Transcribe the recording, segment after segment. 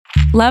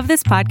Love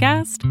this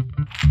podcast?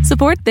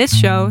 Support this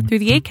show through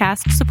the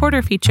Acast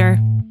supporter feature.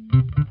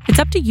 It's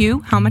up to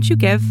you how much you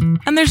give,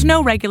 and there's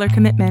no regular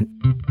commitment.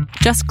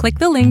 Just click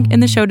the link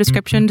in the show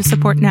description to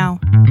support now.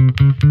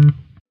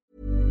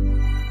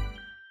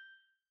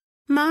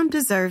 Mom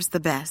deserves the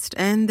best,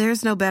 and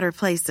there's no better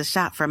place to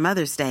shop for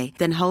Mother's Day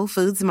than Whole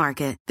Foods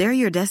Market. They're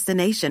your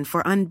destination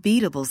for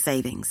unbeatable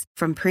savings,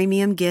 from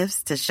premium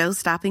gifts to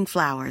show-stopping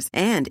flowers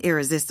and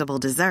irresistible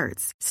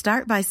desserts.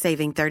 Start by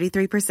saving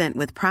 33%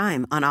 with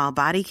Prime on all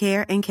body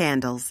care and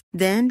candles.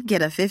 Then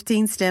get a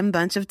 15-stem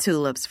bunch of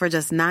tulips for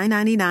just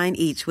 $9.99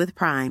 each with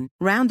Prime.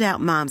 Round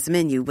out Mom's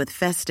menu with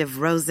festive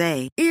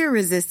rosé,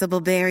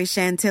 irresistible berry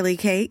chantilly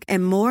cake,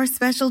 and more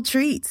special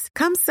treats.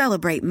 Come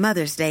celebrate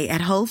Mother's Day at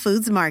Whole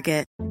Foods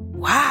Market.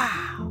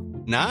 Wow.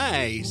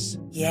 Nice.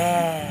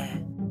 Yeah.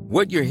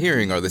 What you're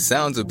hearing are the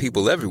sounds of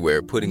people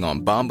everywhere putting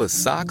on Bombas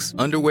socks,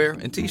 underwear,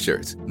 and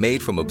T-shirts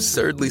made from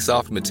absurdly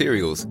soft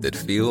materials that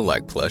feel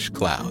like plush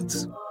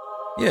clouds.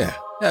 Yeah,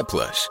 that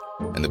plush.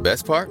 And the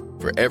best part?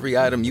 For every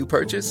item you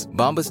purchase,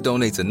 Bombas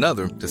donates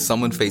another to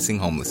someone facing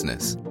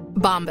homelessness.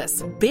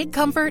 Bombas. Big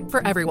comfort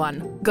for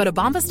everyone. Go to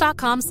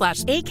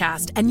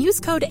bombas.com/ACAST and use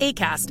code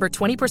ACAST for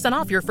 20%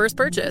 off your first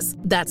purchase.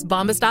 That's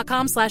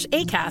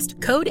bombas.com/ACAST.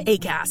 Code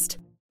ACAST.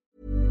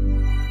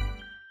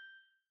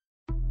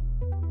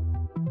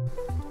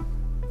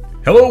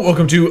 Hello,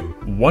 welcome to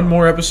one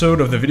more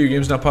episode of the Video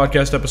Games Now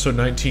Podcast, episode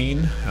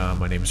 19.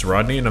 My name is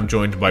Rodney, and I'm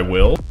joined by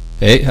Will.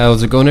 Hey,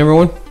 how's it going,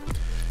 everyone?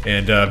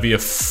 And via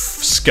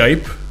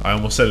Skype, I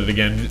almost said it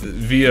again,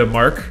 via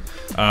Mark,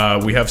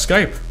 we have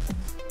Skype.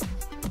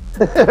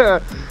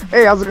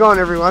 Hey, how's it going,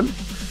 everyone?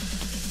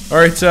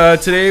 Alright,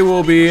 today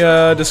we'll be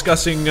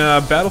discussing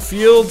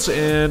Battlefields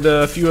and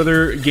a few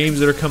other games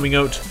that are coming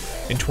out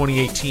in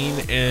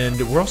 2018, and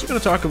we're also going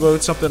to talk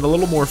about something a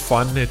little more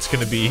fun. It's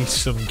going to be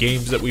some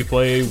games that we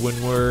play when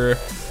we're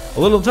a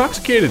little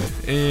intoxicated,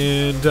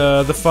 and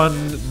the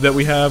fun that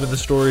we have and the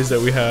stories that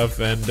we have,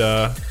 and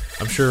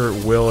I'm sure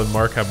Will and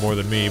Mark have more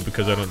than me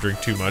because I don't drink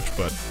too much,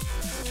 but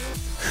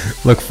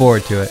look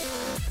forward to it.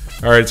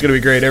 Alright, it's going to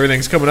be great.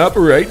 Everything's coming up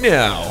right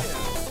now.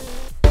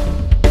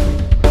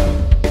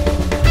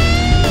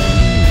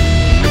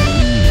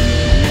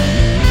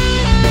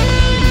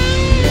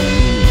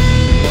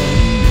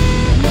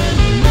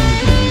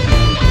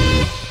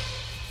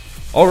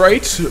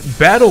 Alright,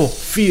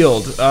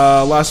 Battlefield.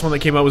 Last one that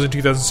came out was in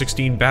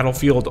 2016,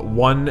 Battlefield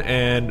 1,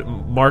 and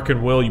Mark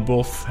and Will, you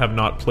both have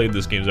not played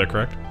this game, is that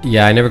correct?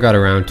 Yeah, I never got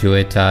around to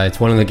it. It's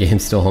one of the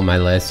games still on my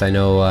list. I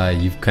know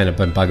you've kind of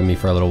been bugging me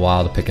for a little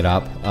while to pick it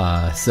up,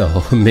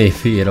 so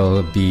maybe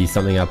it'll be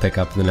something I'll pick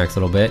up in the next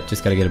little bit.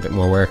 Just gotta get a bit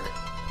more work.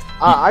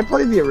 I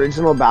played the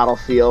original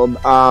Battlefield.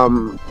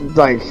 I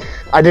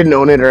didn't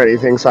own it or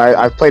anything, so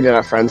I played it at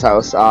a friend's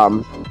house.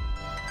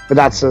 But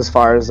that's as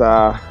far as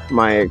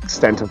my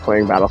extent of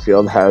playing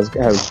Battlefield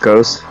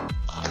goes.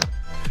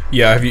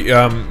 Yeah, have you,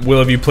 Will,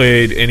 have you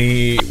played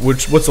any?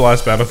 What's the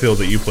last Battlefield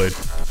that you played?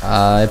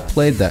 I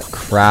played the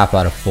crap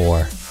out of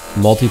 4.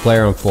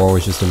 Multiplayer on 4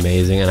 was just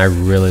amazing, and I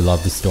really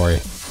loved the story.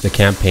 The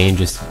campaign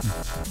just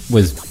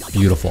was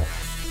beautiful.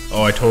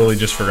 Oh, I totally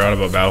just forgot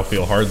about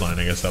Battlefield Hardline.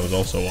 I guess that was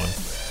also one.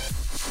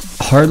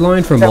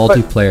 Hardline for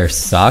multiplayer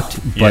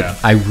sucked, but yeah.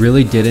 I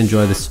really did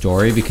enjoy the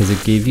story because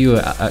it gave you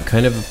a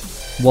kind of,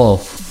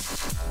 well,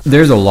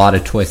 there's a lot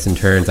of twists and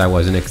turns I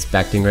wasn't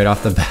expecting right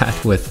off the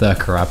bat with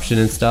corruption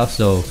and stuff,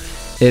 so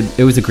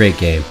it was a great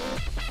game.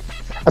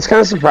 That's kind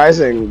of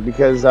surprising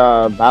because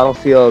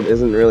Battlefield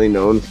isn't really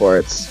known for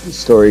its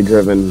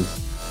story-driven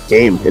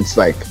game. It's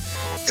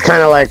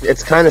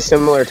kind of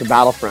similar to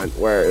Battlefront,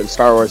 where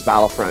Star Wars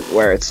Battlefront,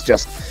 where it's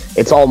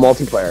all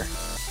multiplayer.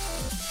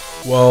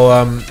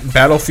 Well,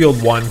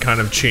 Battlefield 1 kind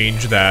of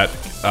changed that.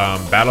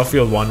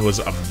 Battlefield 1 was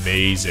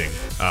amazing.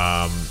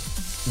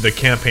 The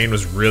campaign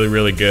was really,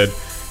 really good.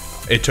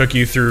 It took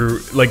you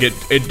through, like,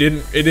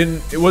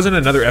 it wasn't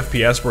another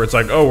FPS where it's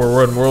like, oh,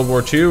 we're in World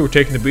War II, we're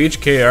taking the beach,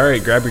 okay,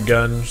 alright, grab your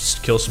gun,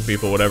 just kill some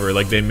people, whatever.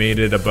 Like, they made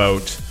it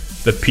about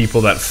the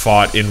people that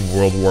fought in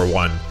World War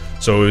I.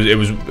 So it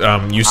was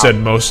you said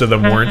most of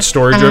them weren't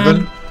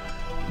story-driven,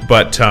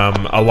 but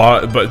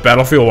but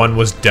Battlefield 1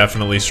 was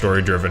definitely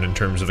story-driven in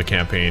terms of the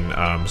campaign.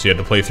 So you had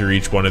to play through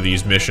each one of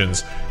these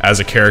missions as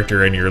a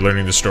character, and you're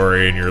learning the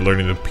story, and you're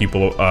learning the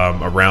people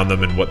around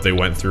them and what they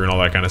went through and all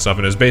that kind of stuff.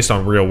 And it was based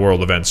on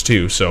real-world events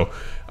too. So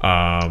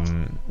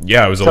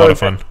yeah, it was a lot of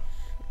fun.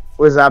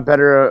 Was that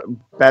better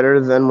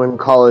than when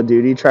Call of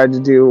Duty tried to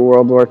do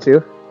World War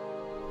II?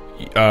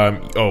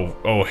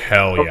 Oh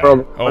hell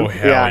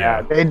yeah!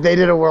 Yeah. They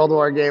did a World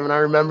War game, and I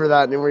remember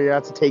that, where you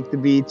had to take the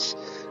beach,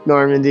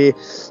 Normandy,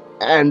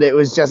 and it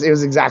was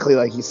exactly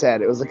like you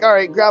said. It was like, all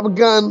right, grab a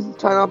gun,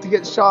 try not to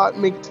get shot,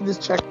 make it to this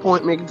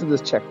checkpoint.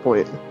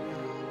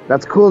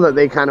 That's cool that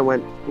they kind of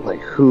went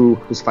like who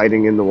was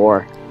fighting in the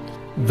war.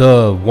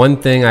 The one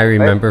thing I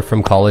remember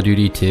from Call of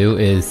Duty 2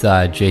 is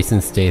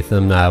Jason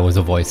Statham was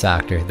a voice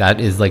actor. That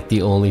is like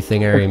the only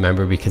thing I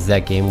remember because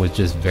that game was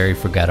just very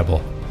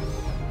forgettable.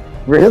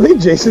 Really?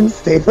 Jason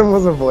Statham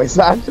was a voice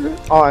actor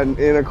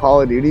in a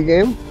Call of Duty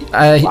game?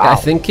 I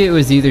think it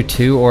was either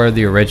 2 or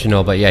the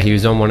original, but yeah, he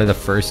was on one of the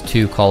first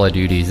 2 Call of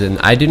Duties, and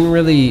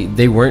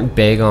they weren't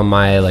big on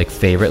my like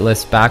favorite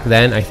list back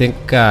then. I think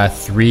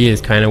 3 is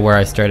kind of where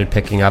I started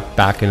picking up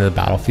back into the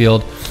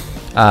Battlefield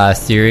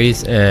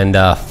series, and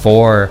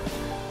 4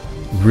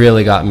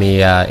 really got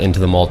me into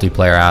the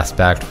multiplayer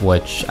aspect,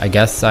 which I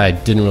guess I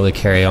didn't really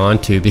carry on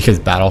to because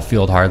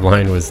Battlefield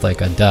Hardline was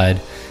like a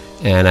dud,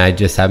 and I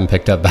just haven't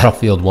picked up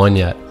Battlefield 1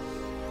 yet.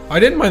 I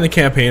didn't mind the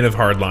campaign of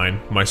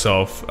Hardline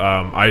myself.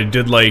 I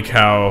did like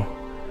how,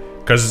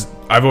 because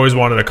I've always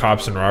wanted a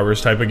cops and robbers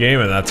type of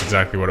game, and that's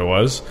exactly what it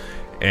was.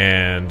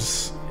 And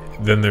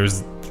then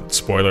there's,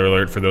 spoiler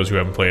alert for those who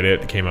haven't played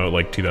it, it came out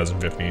like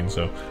 2015.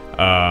 So,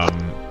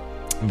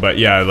 but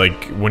yeah,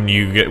 like when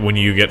you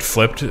get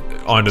flipped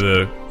onto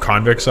the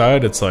convict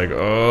side, it's like,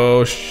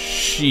 oh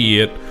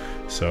shit.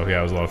 So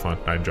yeah, it was a lot of fun.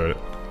 I enjoyed it.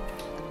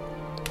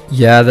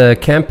 Yeah, the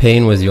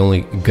campaign was the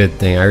only good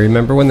thing. I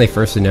remember when they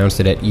first announced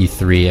it at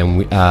E3,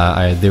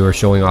 and they were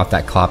showing off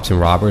that cops and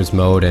robbers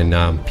mode,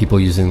 and people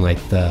using like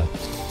the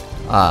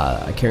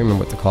I can't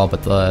remember what they're called,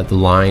 but the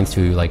lines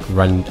to like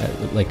run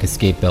like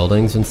escape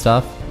buildings and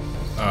stuff.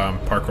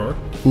 Parkour?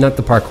 Not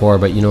the parkour,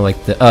 but you know,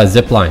 like the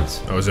zip lines.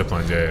 Oh, zip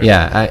lines, yeah.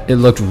 Yeah, it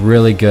looked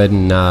really good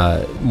and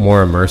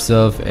more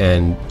immersive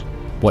and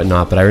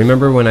whatnot. But I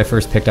remember when I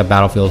first picked up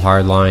Battlefield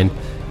Hardline,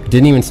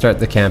 didn't even start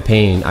the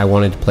campaign. I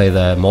wanted to play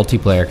the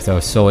multiplayer because I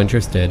was so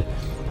interested,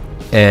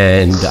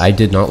 and I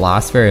did not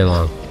last very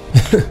long.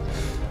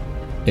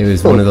 It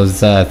was one of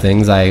those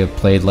things. I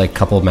played like a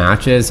couple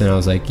matches, and I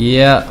was like,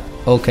 yeah,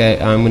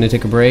 okay, I'm going to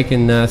take a break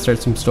and start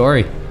some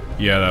story.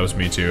 Yeah, that was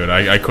me too, and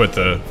I quit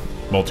the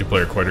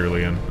multiplayer quite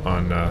early on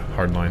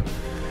Hardline.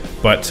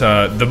 But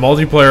the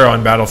multiplayer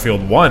on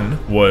Battlefield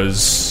 1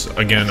 was,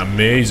 again,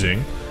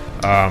 amazing.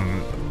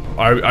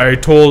 I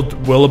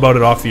told Will about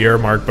it off the air,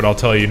 Mark, but I'll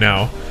tell you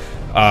now.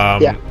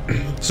 Yeah.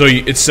 So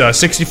it's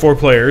 64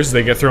 players.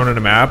 They get thrown in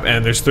a map,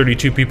 and there's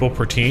 32 people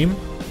per team.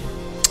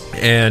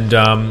 And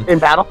in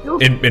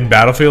Battlefield? In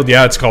Battlefield,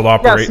 yeah, it's called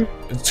Operate. Yeah,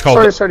 it's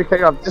called. Sorry to cut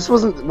you off. This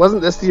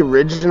wasn't this the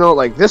original?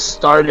 Like this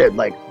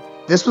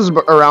was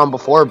around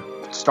before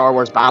Star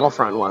Wars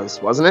Battlefront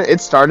wasn't it?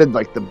 It started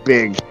like the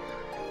big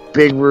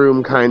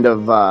room kind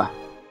of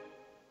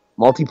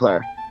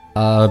multiplayer.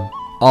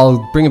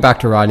 I'll bring it back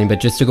to Rodney, but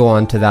just to go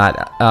on to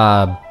that,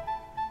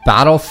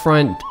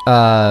 Battlefront,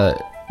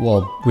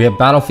 well, we have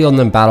Battlefield and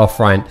then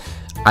Battlefront.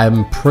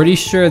 I'm pretty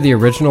sure the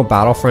original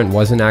Battlefront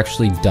wasn't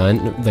actually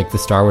done, like the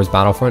Star Wars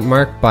Battlefront,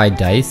 Mark, by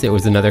DICE. It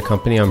was another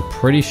company. I'm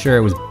pretty sure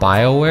it was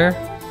BioWare.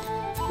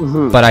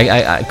 Mm-hmm. But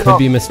I could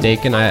be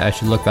mistaken. I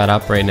should look that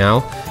up right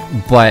now.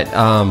 But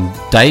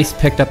DICE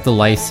picked up the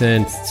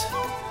license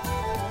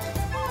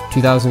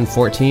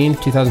 2014,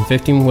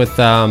 2015 with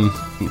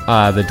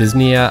the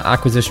Disney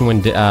acquisition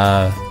when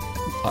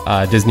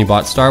Disney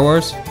bought Star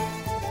Wars.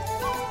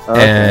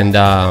 Okay. And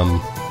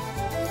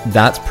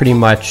that's pretty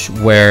much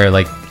where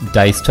like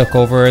DICE took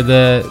over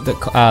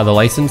the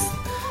license,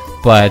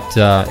 but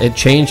it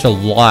changed a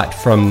lot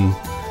from.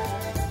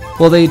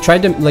 Well, they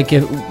tried to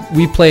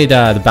we played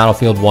the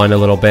Battlefield 1 a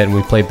little bit, and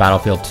we played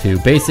Battlefield 2.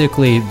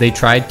 Basically, they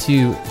tried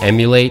to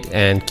emulate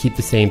and keep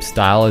the same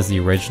style as the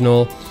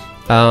original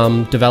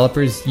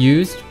developers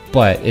used,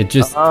 but it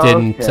just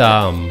didn't.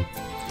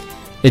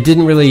 It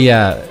didn't really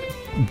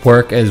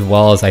work as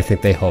well as I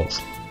think they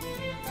hoped.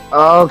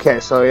 Okay,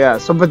 so yeah,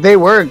 but they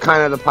were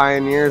kind of the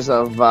pioneers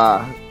of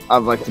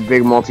like the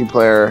big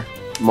multiplayer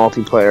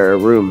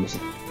rooms.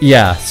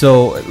 Yeah,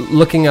 so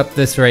looking up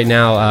this right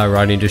now,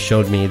 Rodney just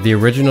showed me the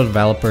original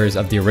developers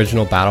of the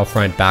original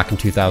Battlefront back in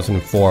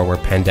 2004 were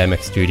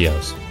Pandemic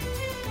Studios.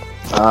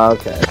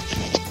 Okay.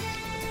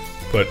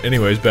 But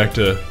anyways, back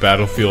to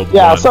Battlefield 1.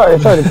 Yeah, sorry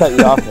to cut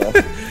you off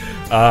there.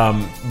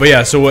 But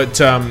yeah, so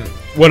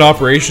what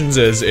Operations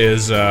is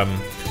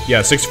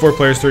 64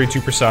 players,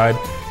 32 per side,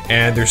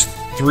 and there's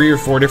 3 or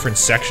 4 different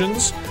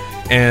sections,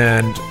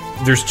 and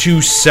there's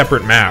 2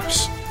 separate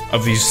maps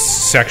of these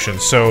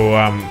sections. So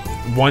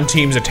one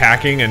team's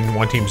attacking and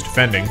one team's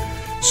defending.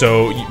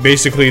 So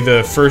basically,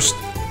 the first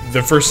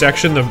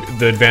section,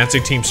 the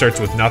advancing team starts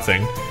with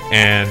nothing,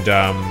 and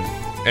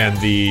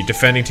the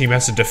defending team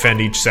has to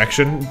defend each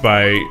section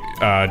by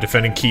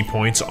defending key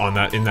points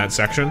in that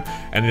section,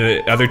 and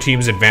the other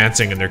team's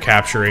advancing and they're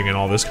capturing and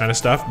all this kind of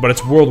stuff. But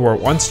it's World War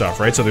I stuff,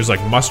 right? So there's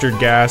like mustard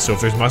gas. So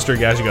if there's mustard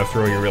gas, you got to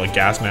throw your like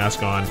gas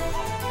mask on,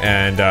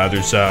 and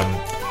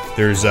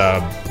there's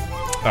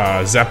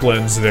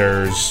Zeppelins,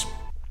 there's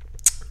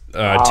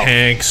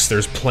tanks,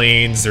 there's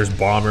planes, there's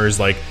bombers.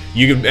 Like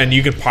you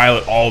can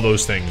pilot all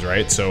those things,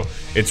 right? So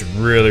it's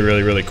really,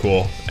 really, really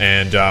cool.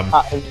 And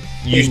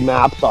big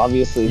maps,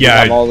 obviously. Yeah,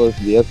 you have all those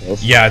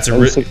vehicles. Yeah, it's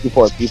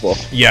 64 people.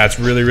 Yeah, it's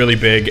really, really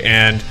big.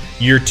 And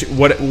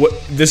what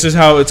this is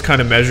how it's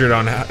kind of measured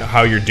on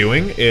how you're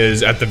doing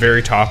is at the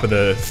very top of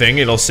the thing.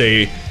 It'll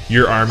say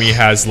your army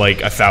has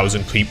like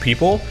 1,000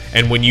 people,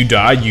 and when you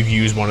die, you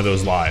use one of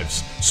those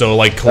lives. So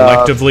like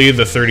collectively,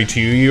 the 32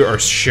 of you are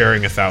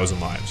sharing 1,000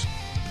 lives.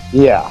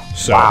 Yeah.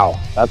 So- wow.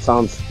 That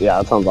sounds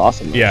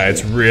awesome. Yeah,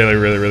 it's really,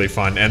 really, really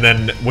fun. And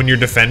then when you're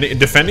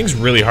defending's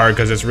really hard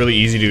because it's really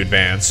easy to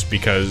advance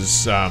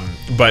because,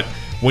 but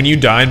when you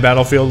die in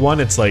Battlefield 1,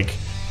 it's like,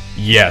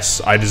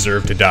 yes, I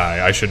deserve to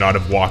die. I should not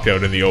have walked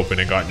out in the open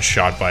and gotten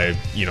shot by,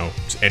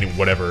 any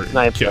whatever.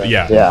 Sniper.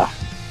 Yeah.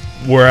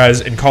 Whereas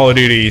in Call of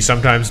Duty,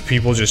 sometimes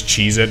people just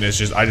cheese it, and it's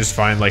just I just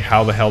find like,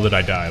 how the hell did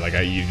I die? Like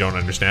you don't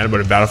understand it.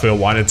 But in Battlefield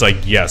 1, it's like,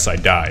 yes, I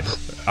died.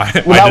 I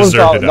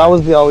deserve to die. That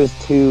was the always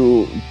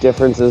two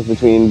differences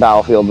between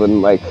Battlefield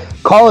and like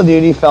Call of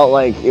Duty felt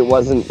like it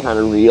wasn't kind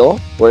of real,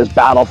 whereas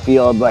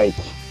Battlefield like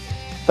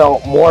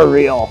felt more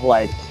real.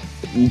 Like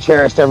you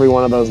cherished every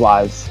one of those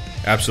lives.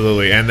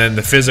 Absolutely, and then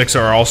the physics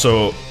are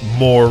also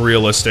more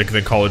realistic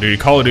than Call of Duty.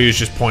 Call of Duty is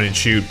just point and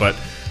shoot, but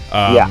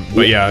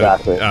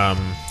exactly.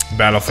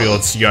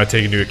 Battlefield's you gotta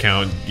take into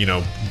account,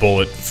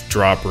 bullet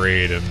drop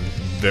rate and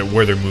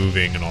where they're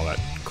moving and all that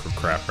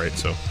crap, right?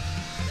 So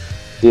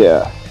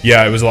yeah,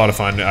 it was a lot of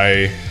fun.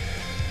 I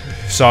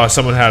saw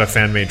someone had a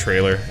fan-made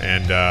trailer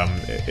and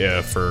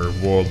for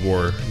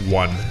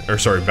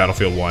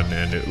Battlefield 1,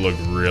 and it looked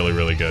really,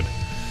 really good.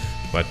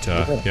 But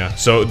yeah,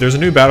 so there's a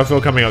new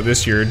Battlefield coming out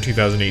this year in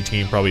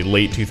 2018, probably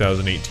late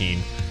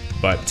 2018.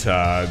 But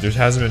there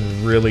hasn't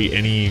been really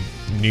any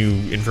new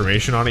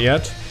information on it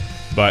yet.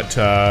 But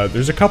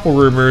there's a couple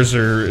rumors.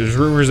 There's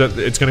rumors that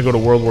it's going to go to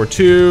World War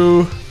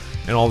II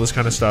and all this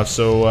kind of stuff.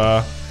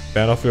 So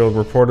Battlefield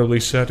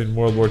reportedly set in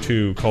World War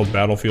II, called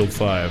Battlefield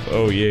 5.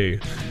 Oh yay!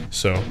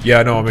 So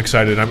yeah, no, I'm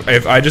excited.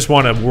 I just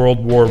want a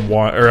World War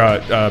I or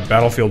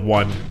Battlefield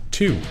 1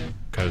 2.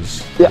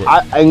 Because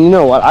and you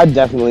know what? I'd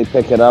definitely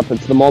pick it up.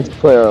 It's the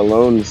multiplayer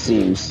alone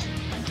seems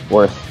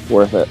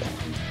worth it.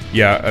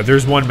 Yeah,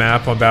 there's one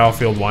map on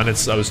Battlefield 1.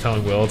 I was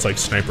telling Will, it's like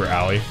Sniper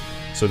Alley.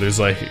 So there's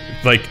like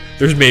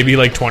there's maybe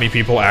like 20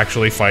 people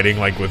actually fighting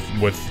like with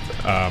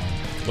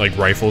like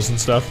rifles and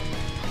stuff,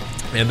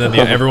 and then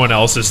everyone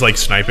else is like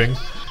sniping.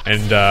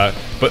 And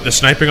but the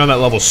sniping on that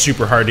level is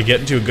super hard to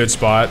get into a good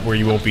spot where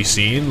you won't be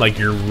seen. Like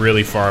you're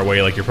really far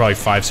away. Like you're probably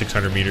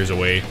 500-600 meters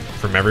away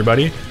from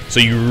everybody. So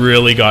you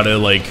really gotta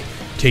like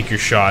take your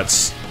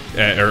shots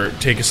or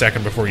take a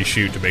second before you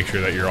shoot to make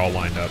sure that you're all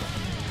lined up.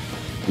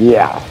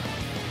 Yeah.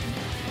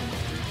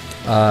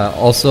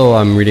 Also,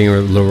 I'm reading a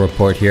little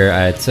report here.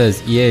 It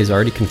says EA has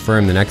already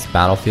confirmed the next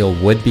Battlefield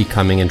would be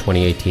coming in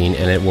 2018,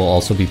 and it will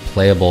also be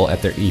playable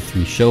at their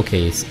E3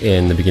 showcase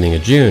in the beginning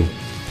of June.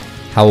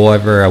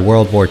 However, a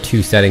World War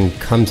II setting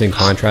comes in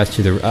contrast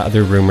to the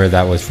other rumor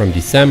that was from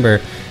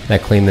December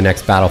that claimed the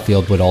next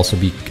Battlefield would also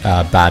be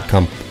Bad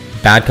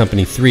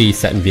Company 3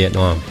 set in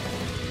Vietnam.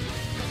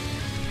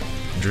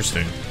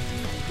 Interesting.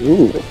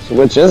 Ooh, so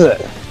which is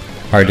it?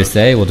 Hard to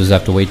say. We'll just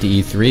have to wait to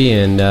E3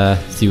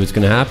 and see what's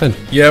going to happen.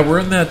 Yeah, we're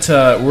in that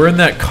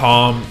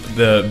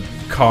the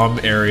calm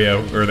area,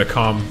 or the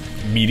calm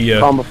media.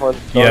 Calm before the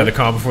storm. Yeah, the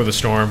calm before the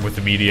storm with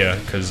the media,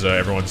 because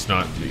everyone's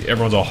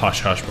all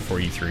hush hush before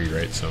E3,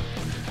 right? So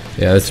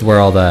yeah, this is where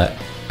all the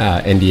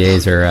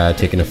NDAs are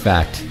taking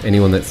effect.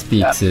 Anyone that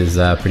speaks is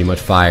pretty much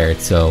fired.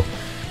 So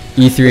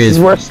E3 is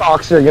where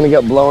stocks are going to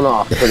get blown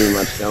off, pretty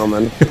much,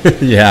 gentlemen.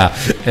 Yeah,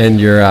 and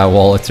your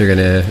wallets are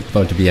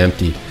about to be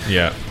empty.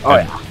 Yeah. Oh,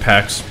 yeah.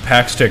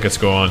 PAX tickets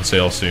go on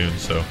sale soon,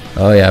 so.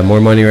 Oh yeah,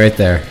 more money right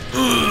there.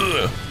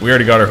 We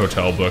already got our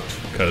hotel booked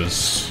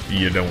because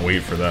you don't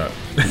wait for that.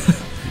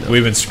 No.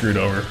 We've been screwed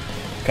over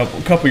a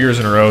couple years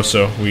in a row,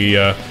 so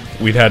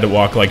we'd had to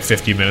walk like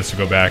 50 minutes to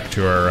go back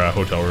to our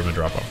hotel room and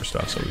drop off our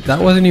stuff. So that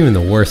wasn't even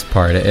the worst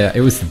part.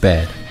 It was the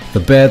bed. The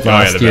bed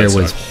last year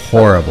was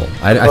horrible.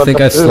 I think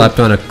I slept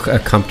on a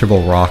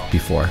comfortable rock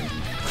before.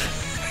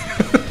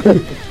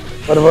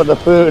 What about the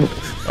food?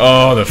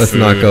 Oh, the food. Let's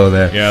not go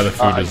there. Yeah, the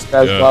food is... You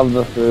guys love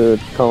the food.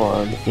 Come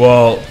on.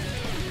 Well,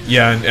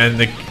 yeah, and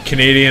the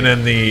Canadian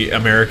and the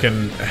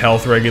American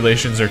health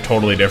regulations are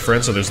totally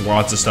different. So there's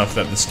lots of stuff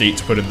that the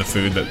states put in the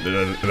food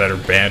that are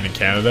banned in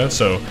Canada.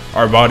 So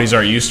our bodies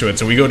aren't used to it.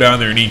 So we go down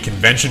there and eat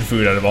convention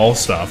food out of all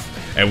stuff,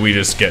 and we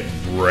just get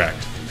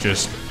wrecked.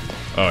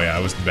 Oh yeah,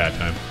 it was a bad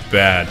time.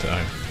 Bad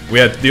time.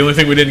 The only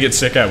thing we didn't get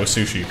sick at was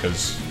sushi,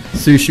 because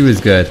sushi was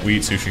good. We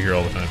eat sushi here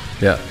all the time.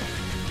 Yeah.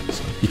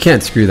 You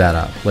can't screw that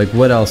up. Like,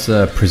 what else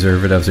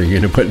preservatives are you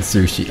going to put in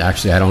sushi?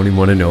 Actually, I don't even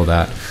want to know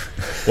that.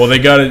 Well, they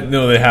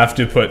have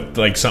to put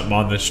like something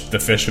on the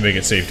fish to make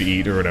it safe to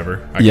eat or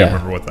whatever. I can't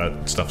remember what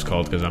that stuff's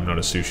called because I'm not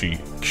a sushi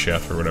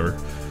chef or whatever.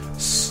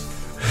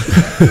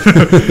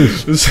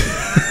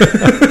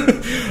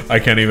 I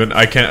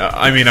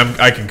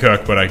can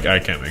cook, but I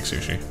can't make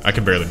sushi. I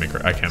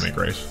can't make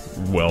rice.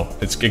 Well,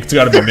 it's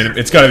got to be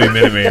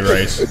Minute Maid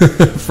rice.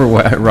 For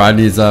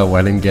Rodney's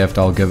wedding gift,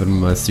 I'll give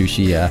him a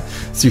sushi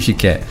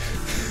kit.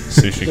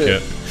 Sushi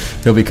kit.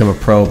 He'll become a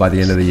pro by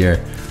the end of the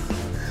year.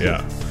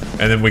 Yeah,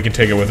 and then we can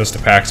take it with us to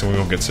PAX and we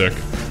won't get sick.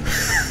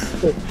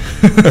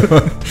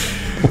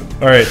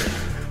 All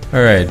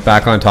right.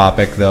 Back on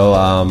topic though.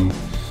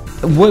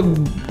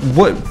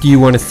 What do you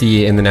want to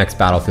see in the next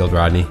Battlefield,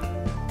 Rodney?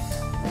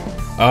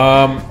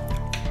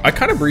 I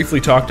kind of briefly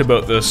talked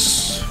about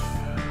this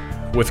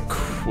with,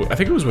 I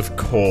think it was with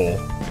Cole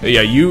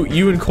Yeah,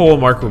 you and Cole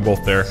and Mark were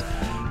both there.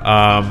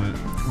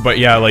 But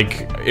yeah,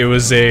 like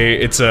it's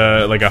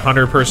a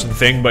 100-person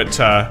thing, but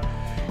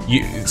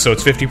so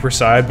it's 50 per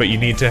side, but you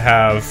need to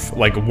have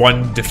like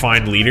one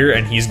defined leader,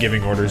 and he's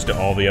giving orders to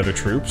all the other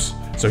troops.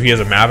 So he has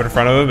a map in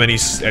front of him, and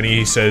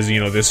he says,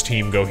 this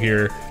team go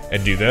here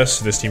and do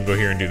this team go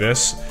here and do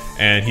this,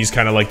 and he's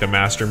kind of like the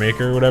master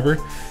maker or whatever.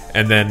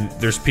 And then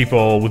there's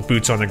people with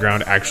boots on the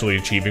ground actually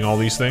achieving all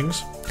these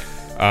things.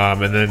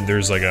 And then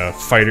there's like a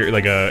fighter,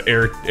 like a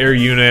air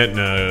unit and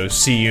a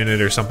sea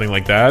unit or something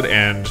like that.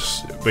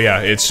 But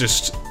yeah, it's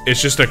just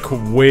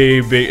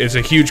it's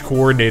a huge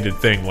coordinated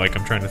thing. Like,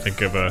 I'm trying to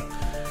think of a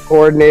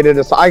coordinated.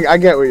 I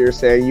get what you're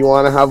saying. You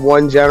want to have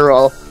one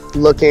general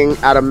looking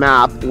at a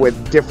map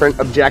with different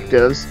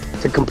objectives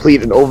to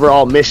complete an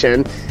overall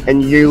mission,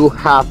 and you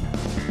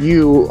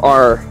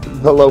are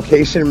the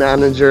location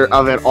manager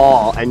of it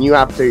all, and you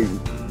have to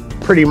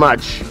pretty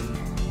much,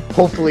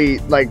 hopefully,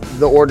 like,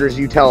 the orders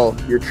you tell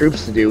your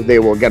troops to do, they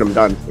will get them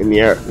done in the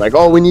air. Like,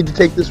 oh, we need to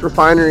take this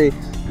refinery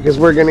because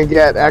we're going to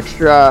get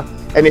extra,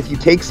 and if you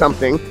take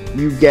something,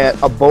 you get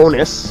a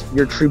bonus.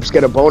 Your troops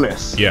get a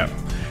bonus. Yeah.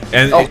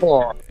 And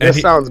this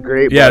sounds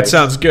great. Yeah, boys. It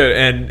sounds good.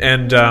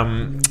 And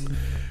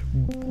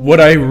what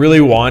I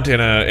really want in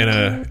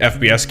a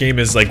FPS game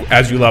is, like,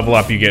 as you level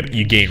up,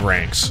 you gain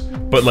ranks.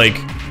 But like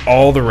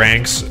all the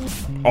ranks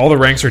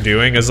are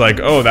doing is like,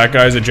 oh, that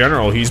guy's a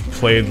general. He's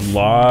played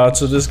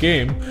lots of this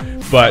game.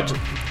 But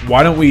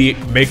why don't we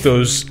make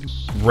those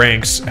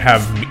ranks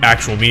have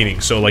actual meaning?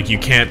 So like, you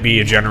can't be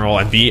a general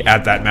and be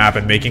at that map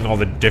and making all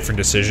the different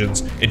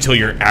decisions until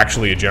you're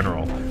actually a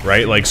general,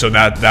 right? Like, so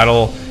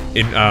that'll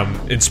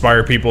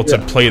inspire people to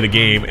play the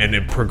game and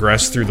then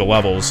progress through the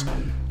levels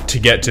to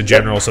get to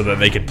general so that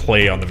they can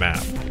play on the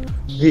map.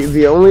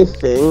 The only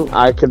thing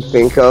I could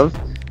think of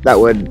that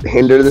would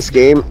hinder this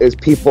game is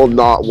people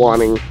not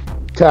wanting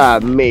to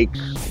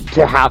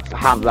have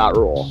that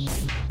role.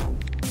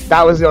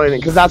 That was the only thing,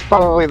 because that's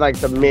probably like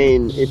the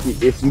main,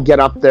 if you get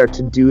up there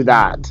to do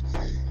that,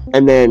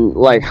 and then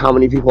like how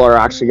many people are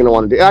actually going to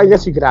want to do it. I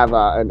guess you could have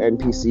an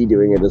NPC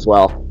doing it as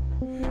well.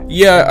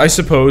 Yeah, I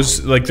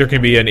suppose like there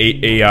can be an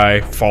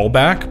AI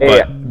fallback,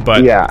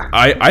 but yeah.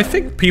 I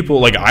think people,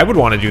 like, I would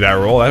want to do that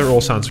role. That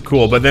role sounds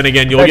cool, but then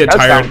again, you'll get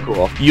tired.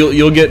 Cool.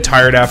 You'll get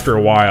tired after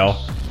a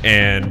while,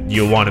 and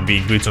you'll want to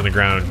be boots on the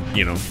ground,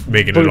 making it all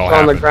happen. Boots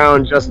on the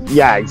ground,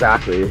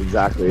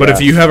 exactly. But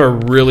if you have a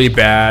really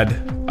bad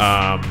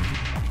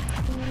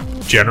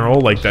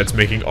general, like, that's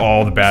making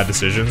all the bad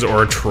decisions,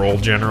 or a troll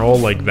general,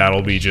 like,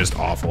 that'll be just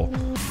awful.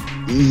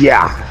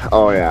 Yeah.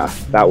 Oh yeah.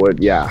 That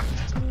would. Yeah.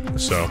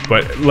 So,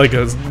 but like,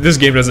 this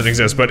game doesn't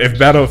exist. But if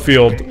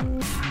Battlefield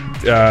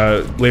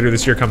later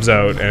this year comes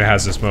out and it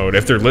has this mode,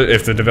 if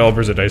the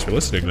developers at DICE are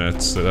listening,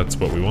 that's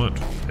what we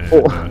want.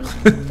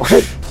 And,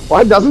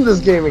 why doesn't this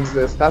game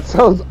exist? That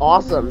sounds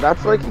awesome.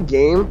 That's like a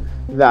game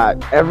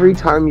that every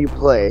time you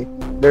play,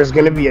 there's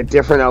going to be a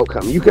different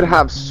outcome. You could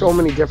have so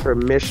many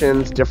different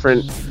missions,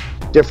 different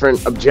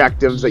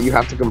objectives that you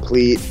have to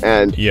complete,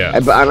 and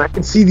I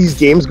can see these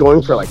games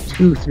going for like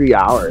 2-3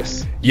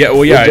 hours. Yeah,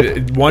 well, yeah,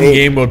 one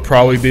game would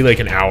probably be like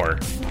an hour.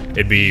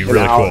 It'd be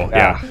really cool.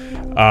 Yeah.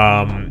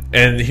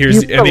 And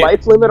here's, do you put a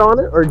life limit on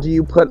it, or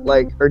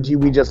do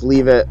we just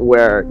leave it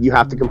where you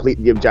have to complete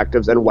the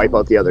objectives and wipe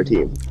out the other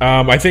team?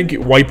 I think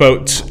wipe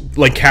out,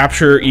 like,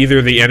 capture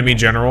either the enemy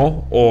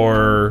general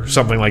or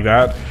something like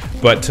that.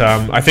 But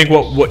I think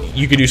what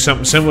you could do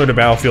something similar to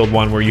Battlefield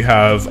 1, where you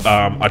have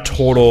a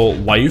total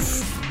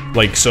life,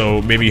 like,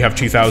 so maybe you have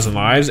 2,000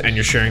 lives and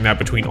you're sharing that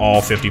between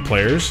all 50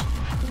 players.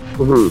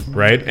 Mm-hmm.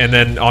 Right? And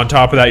then on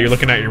top of that, you're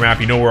looking at your map,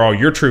 you know where all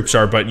your troops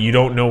are, but you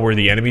don't know where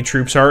the enemy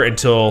troops are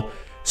until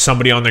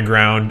somebody on the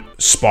ground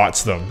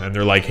spots them, and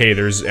they're like, hey,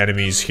 there's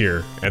enemies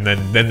here. And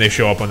then they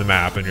show up on the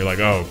map, and you're like,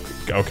 oh,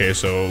 okay,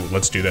 so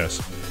let's do this.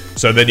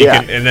 So then you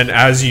can, and then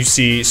as you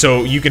see,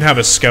 so you can have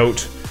a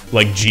scout,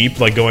 like, jeep,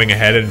 like, going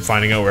ahead and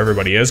finding out where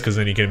everybody is, because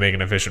then you can make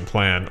an efficient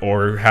plan,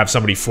 or have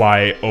somebody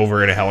fly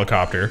over in a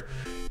helicopter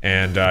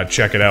and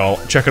check it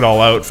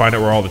all out, find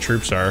out where all the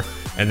troops are,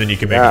 and then you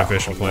can make an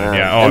efficient plan.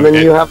 And then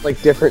you have,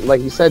 like, different,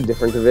 like you said,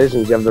 different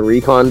divisions. You have the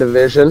recon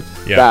division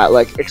that,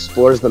 like,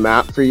 explores the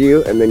map for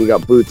you, and then you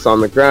got boots on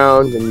the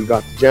ground, and you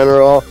got the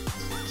general.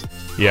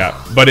 Yeah,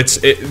 but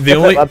the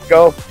only. Let's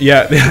go.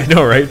 Yeah, I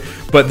know, right?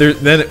 But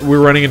then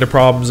we're running into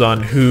problems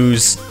on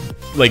who's,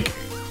 like,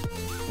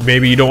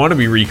 maybe you don't want to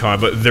be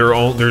recon, but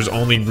there's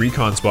only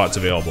recon spots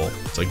available.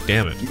 It's like,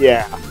 damn it.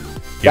 Yeah.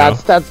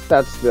 That's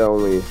the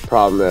only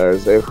problem there,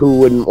 is who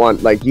wouldn't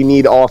want, like, you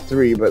need all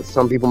three, but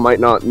some people might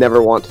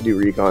never want to do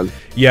recon.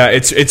 Yeah,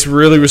 it's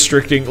really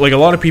restricting. Like, a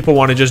lot of people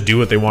want to just do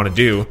what they want to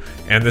do,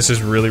 and this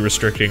is really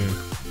restricting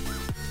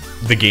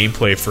the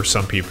gameplay for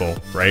some people,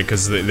 right?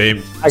 Because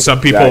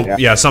some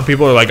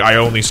people are like, I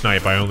only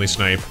snipe,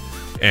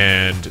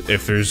 and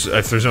if there's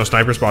no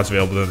sniper spots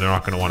available, then they're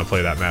not going to want to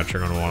play that match. They're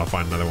going to want to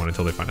find another one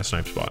until they find a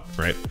snipe spot,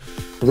 right?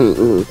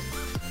 Mm-hmm.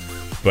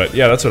 But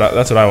yeah, that's what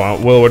I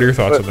want. Will, what are your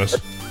thoughts on this?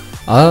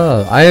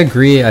 I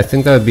agree. I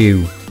think that would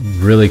be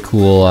really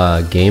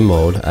cool game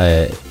mode.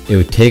 It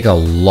would take a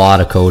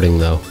lot of coding,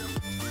 though.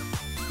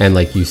 And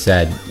like you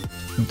said,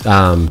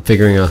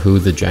 figuring out who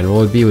the general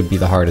would be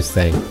the hardest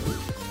thing.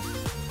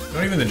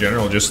 Not even the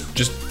general,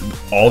 just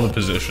all the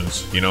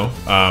positions, you know?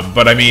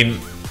 But I mean,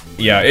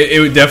 yeah, it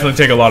would definitely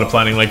take a lot of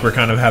planning. Like, we're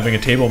kind of having a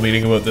table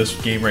meeting about this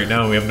game right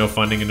now. We have no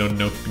funding and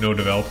no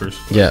developers.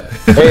 Yeah.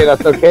 Hey,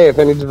 that's okay. If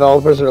any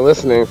developers are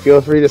listening,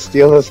 feel free to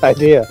steal this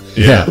idea.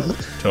 Yeah,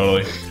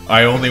 totally.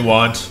 I only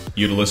want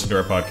you to listen to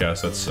our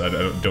podcast. I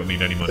don't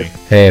need any money.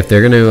 Hey, if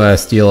they're going to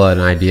steal an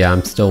idea,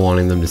 I'm still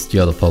wanting them to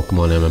steal the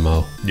Pokemon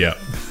MMO. Yeah.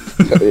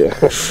 Yeah.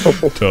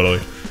 Totally.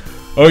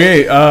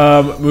 Okay,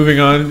 moving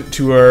on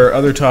to our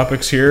other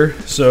topics here.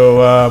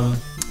 So,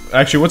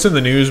 actually, what's in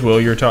the news,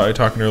 Will? You were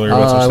talking earlier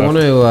about some I stuff. want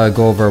to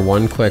go over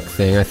one quick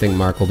thing. I think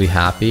Mark will be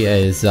happy.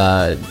 Is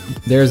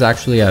there's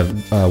actually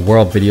a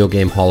World Video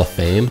Game Hall of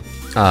Fame,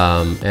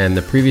 and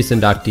the previous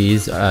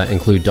inductees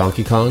include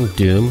Donkey Kong,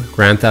 Doom,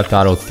 Grand Theft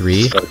Auto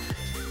 3,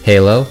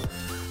 Halo,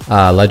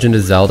 Legend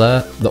of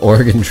Zelda, The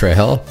Oregon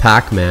Trail,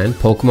 Pac-Man,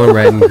 Pokemon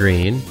Red and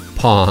Green,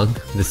 Pong,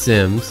 The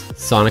Sims,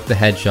 Sonic the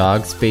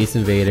Hedgehog, Space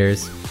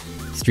Invaders,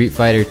 Street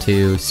Fighter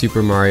 2,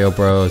 Super Mario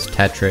Bros,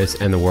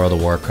 Tetris, and the World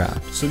of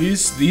Warcraft. So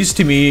these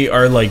to me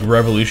are like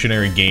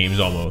revolutionary games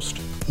almost.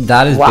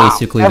 That is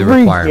basically the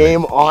requirement. Every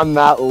game on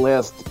that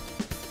list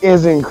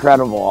is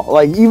incredible.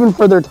 Like, even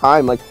for their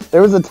time. Like,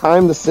 there was a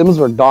time the Sims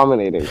were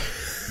dominating.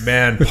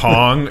 Man,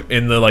 Pong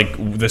in the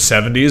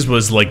 70s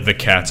was like the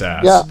cat's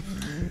ass. Yeah.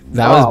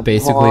 That was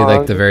basically Pong.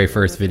 like the very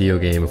first video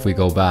game. If we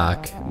go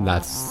back,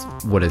 that's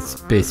what it's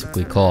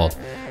basically called.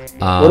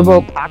 What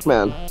about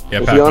Pac-Man?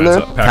 Yeah, Is he on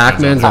there?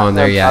 Pac-Man's on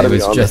there, yeah. It Pac-Man's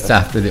was gotta be just on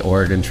after the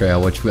Oregon Trail,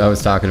 which I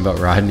was talking about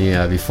Rodney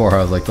before.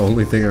 I was like, the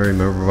only thing I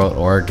remember about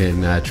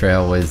Oregon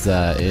Trail was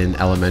in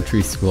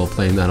elementary school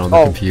playing that on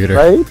the computer.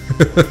 Right?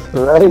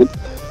 Right?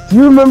 Do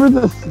you remember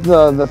the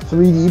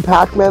 3D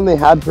Pac-Man they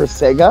had for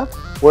Sega?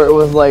 Where it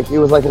was like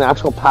an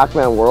actual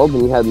Pac-Man world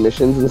and you had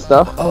missions and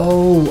stuff?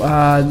 Oh,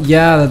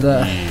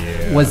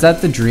 yeah. Was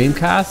that the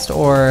Dreamcast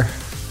or?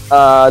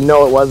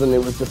 No, it wasn't. It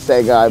was the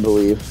Sega, I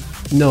believe.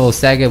 No,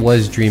 Sega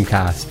was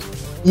Dreamcast.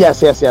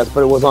 Yes, but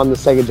it was on the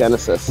Sega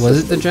Genesis.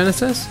 Was it the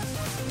Genesis?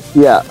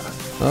 Yeah.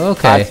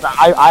 Okay.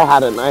 I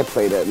had it and I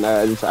played it and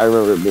I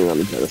remember it being on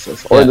the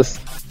Genesis. Or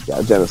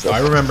Genesis. I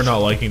remember not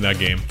liking that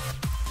game.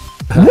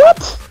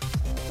 What?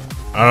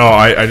 I don't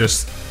know. I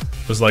just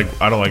was like,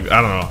 I don't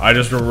know. I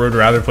just would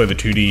rather play the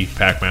 2D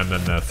Pac-Man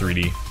than the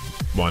 3D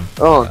one.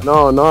 Oh,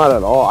 no, not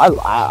at all.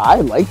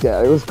 I liked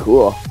it. It was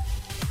cool.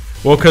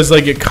 Well, because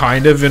like it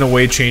kind of in a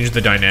way changed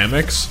the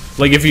dynamics.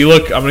 Like if you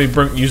look, I'm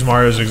gonna use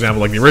Mario as an example.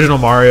 Like the original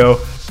Mario,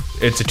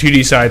 it's a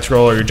 2D side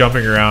scroller. You're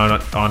jumping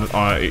around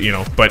on you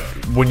know. But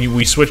when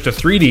we switched to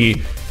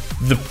 3D,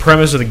 the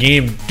premise of the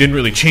game didn't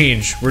really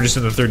change. We're just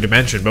in the third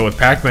dimension. But with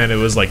Pac-Man, it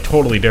was like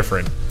totally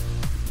different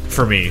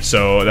for me.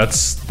 So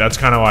that's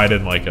kind of why I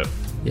didn't like it.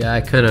 Yeah,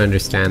 I kind of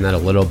understand that a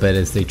little bit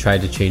as they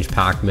tried to change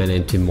Pac-Man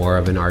into more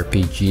of an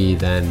RPG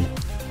than.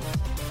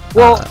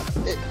 Well.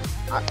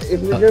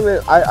 If you're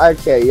gonna, I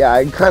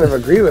kind of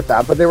agree with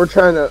that. But they were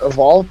trying to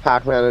evolve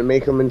Pac-Man and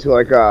make him into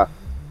like a,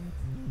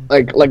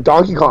 like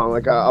Donkey Kong,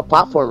 like a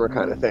platformer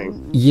kind of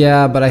thing.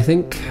 Yeah, but I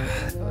think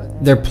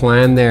their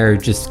plan there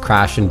just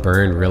crash and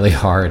burn really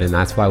hard, and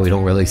that's why we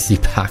don't really see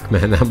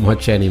Pac-Man that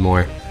much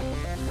anymore.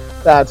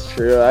 That's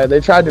true. They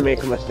tried to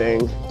make him a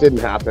thing. Didn't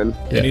happen.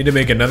 They need to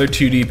make another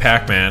 2D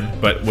Pac-Man,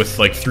 but with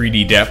like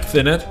 3D depth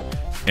in it,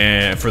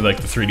 and for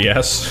like the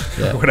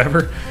 3DS or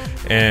whatever.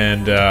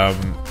 And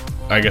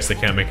I guess they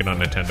can't make it on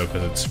Nintendo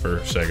because it's for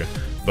Sega.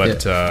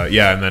 But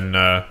and then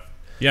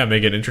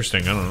make it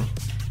interesting. I don't know.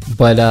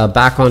 But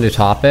back onto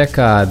topic,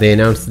 they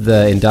announced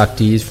the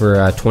inductees for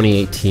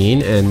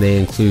 2018, and they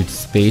include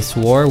Space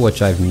War,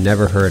 which I've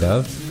never heard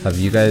of. Have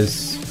you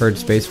guys heard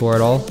Space War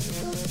at all?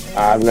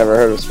 I've never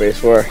heard of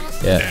Space War.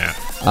 Yeah.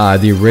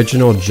 The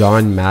original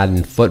John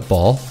Madden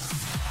Football.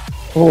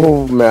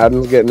 Oh,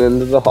 Madden's getting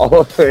into the Hall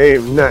of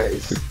Fame.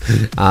 Nice.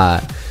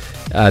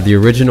 The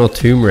original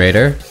Tomb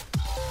Raider.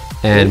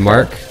 And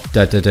Mark,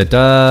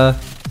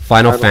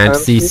 Final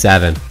Fantasy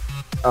 7.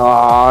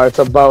 Oh, it's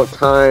about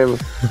time.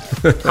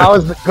 How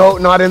is the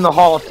GOAT not in the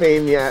Hall of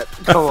Fame yet?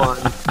 Come on.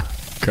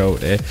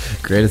 GOAT, eh?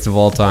 Greatest of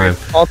all time.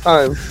 All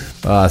time.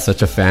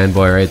 Such a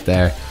fanboy right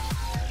there.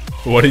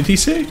 What did he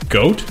say?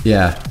 GOAT?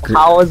 Yeah.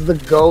 How is the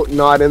GOAT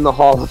not in the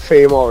Hall of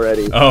Fame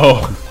already?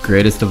 Oh.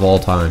 Greatest of all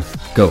time.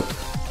 GOAT.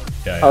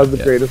 How's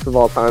the greatest of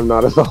all time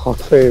not in the Hall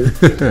of Fame?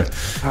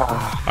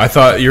 I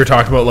thought you were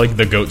talking about like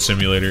the GOAT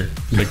Simulator.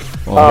 Like,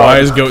 why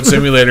is GOAT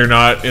Simulator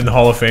not in the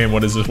Hall of Fame?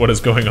 What is this? What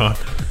is going on?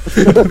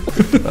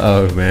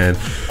 Oh man,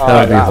 that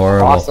would be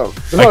horrible. Awesome.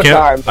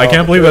 I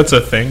can't believe that's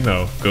a thing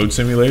though. GOAT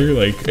Simulator,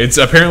 like it's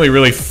apparently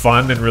really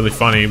fun and really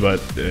funny, but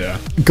yeah.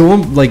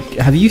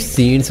 Have you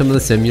seen some of the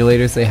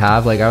simulators they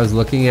have? Like I was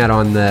looking at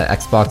on the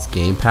Xbox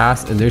Game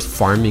Pass, and there's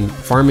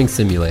farming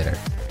simulator.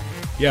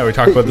 Yeah, we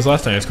talked about this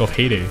last time. It's called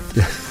Heyday.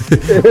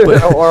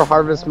 Or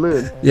Harvest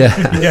Moon. Yeah.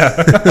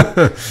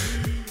 Yeah.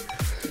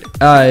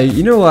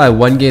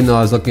 One game though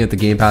I was looking at the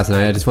Game Pass, and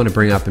I just want to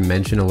bring up and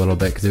mention a little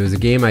bit because it was a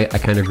game I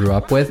kind of grew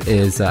up with.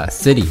 Is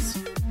Cities?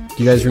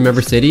 Do you guys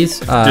remember Cities?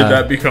 Did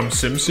that become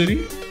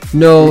SimCity?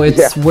 No,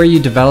 it's where you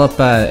develop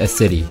a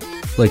city.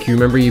 Like, you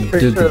remember you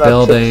did the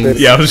buildings.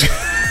 Yeah, I was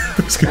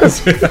gonna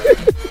say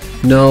that.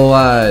 No,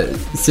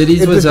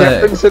 cities was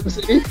a different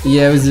SimCity?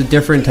 Yeah, it was a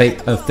different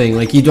type of thing.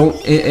 Like, you don't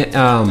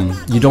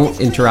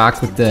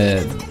interact with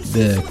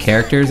the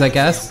characters, I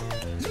guess,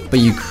 but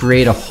you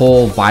create a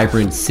whole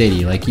vibrant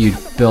city. Like, you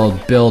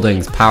build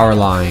buildings, power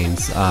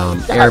lines,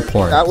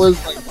 airports. That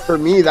was, like, for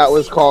me, that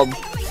was called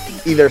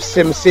either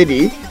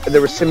SimCity.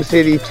 There was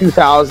SimCity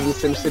 2000,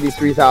 SimCity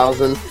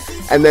 3000,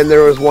 and then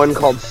there was one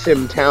called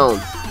SimTown,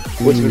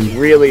 which was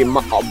really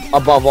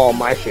above all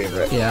my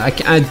favorite. Yeah,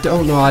 I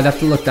don't know. I'd have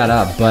to look that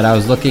up. But I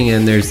was looking,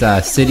 and there's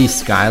a City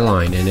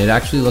Skyline, and it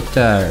actually looked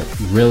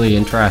really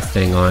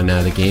interesting on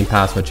the Game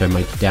Pass, which I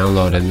might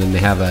download. And then they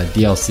have a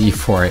DLC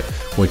for it,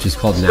 which is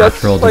called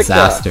Natural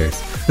Disasters.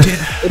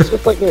 It's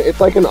just like it's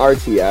like an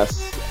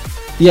RTS.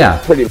 Yeah,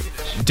 pretty much.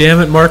 Damn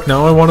it, Mark!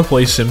 Now I want to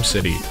play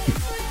SimCity.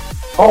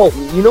 Oh,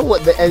 you know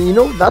what?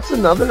 That's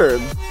another.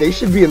 They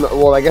should be in the.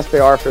 Well, I guess they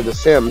are for the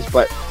Sims,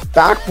 but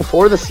back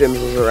before the Sims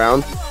was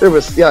around, there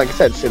was, like I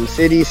said,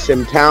 SimCity,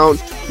 SimTown,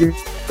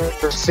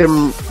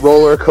 Sim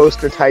Roller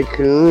Coaster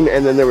Tycoon,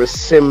 and then there was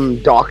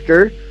Sim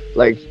Doctor.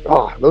 Like,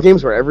 those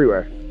games were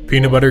everywhere.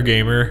 Peanut Butter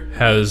Gamer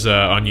has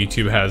on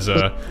YouTube has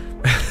a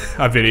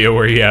video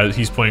where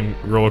he's playing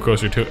Roller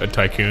Coaster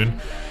Tycoon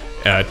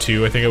 2, I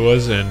think it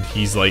was, and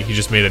he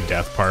just made a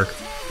death park.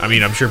 I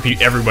mean, I'm sure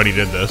everybody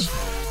did this,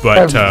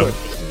 but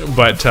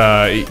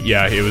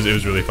yeah, it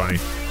was really funny.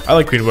 I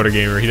like Peanut Butter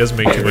Gamer. He doesn't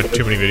make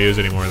too many videos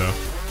anymore, though.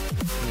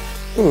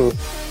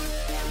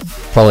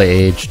 Probably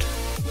aged.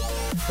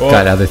 Well,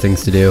 got other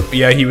things to do.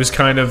 Yeah, he was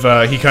kind of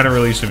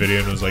released a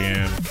video and was like,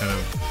 "Yeah,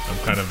 I'm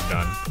kind of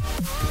done."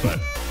 But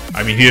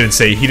I mean, he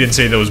didn't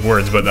say those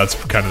words, but that's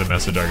kind of the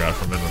message I got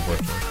from him.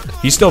 Unfortunately,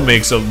 he still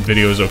makes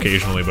videos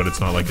occasionally, but it's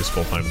not like his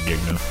full-time gig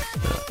now.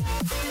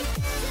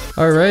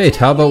 All right,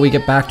 how about we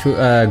get back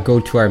to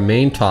go to our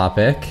main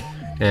topic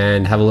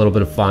and have a little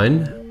bit of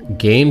fun?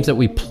 Games that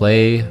we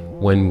play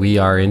when we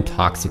are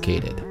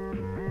intoxicated.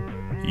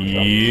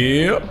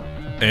 Yep.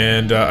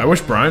 And I wish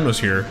Brian was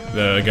here,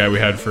 the guy we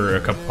had for a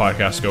couple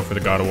podcasts ago for the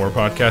God of War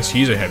podcast.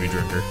 He's a heavy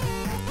drinker.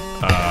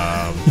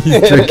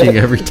 He's drinking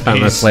every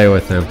time I play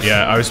with him.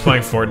 Yeah, I was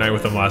playing Fortnite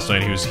with him last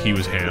night. He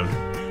was hammed.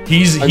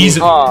 You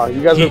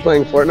guys were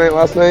playing Fortnite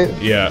last night?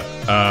 Yeah.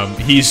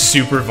 He's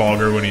super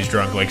vulgar when he's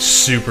drunk. Like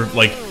super,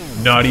 like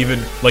not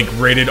even like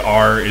rated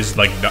R is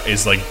like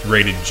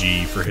rated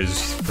G for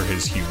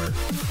his humor.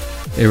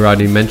 Hey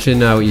Rodney, mention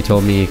what you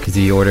told me, because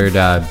he ordered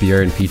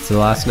beer and pizza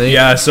last night.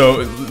 Yeah, so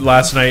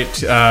last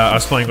night I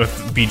was playing with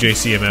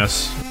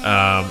BJCMS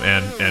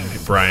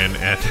and Brian,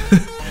 and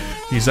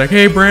he's like,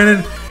 "Hey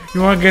Brandon,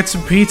 you want to get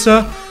some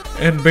pizza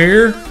and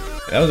beer?"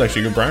 That was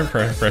actually a good Brian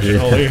impression.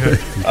 Holy.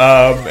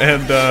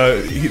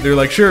 They're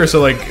like, "Sure." So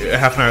like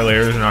half an hour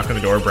later, there's a knock on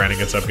the door. Brandon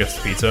gets up, gets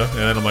the pizza, and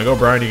then I'm like, "Oh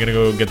Brian, you gonna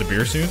go get the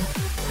beer soon?"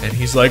 And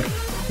he's like,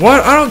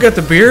 "What? I don't get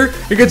the beer.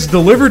 It gets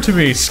delivered to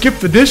me. Skip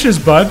the dishes,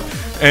 bud."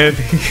 And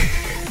he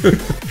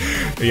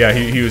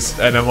was,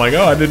 and I'm like,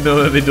 "Oh, I didn't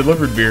know that they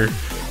delivered beer."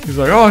 He's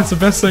like, "Oh, it's the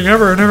best thing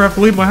ever. I never have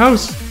to leave my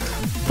house."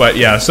 But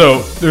yeah,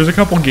 so there's a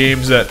couple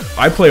games that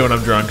I play when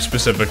I'm drunk,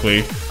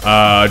 specifically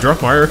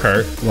Drunk Mario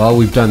Kart. Well,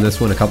 we've done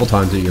this one a couple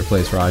times at your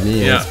place,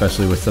 Rodney, and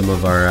especially with some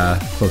of our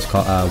close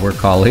work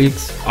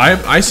colleagues.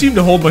 I seem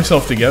to hold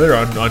myself together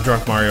on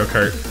Drunk Mario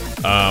Kart.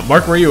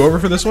 Mark, were you over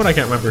for this one? I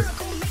can't remember.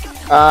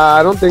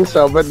 I don't think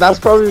so, but that's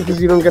probably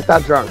because you don't get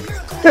that drunk.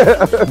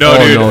 No,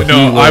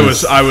 I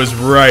was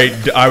right.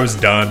 I was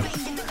done.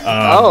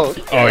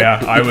 Okay. Oh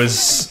yeah, I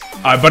was.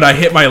 But I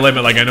hit my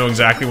limit. Like I know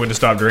exactly when to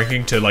stop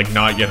drinking to like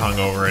not get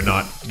hungover and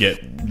not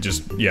get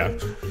just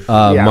Mark.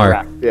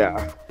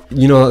 Yeah.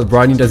 You know,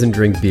 Rodney doesn't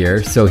drink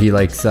beer, so he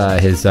likes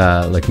his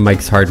like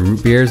Mike's Hard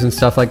Root beers and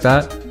stuff like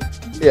that.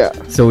 Yeah.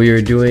 So we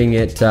were doing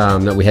it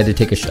that we had to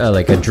take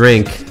a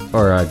drink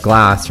or a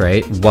glass,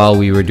 right, while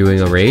we were doing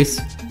a race.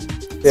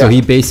 So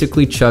he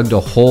basically chugged a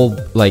whole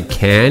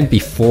can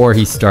before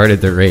he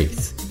started the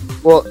race.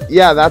 Well,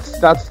 yeah, that's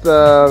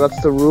the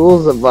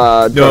rules of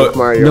Drunk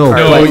Mario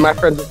Kart. My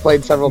friends have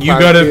played several times. You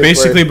gotta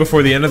basically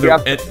before the end of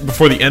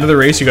the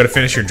race, you gotta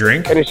finish your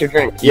drink. Finish your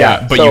drink.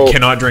 Yeah, but you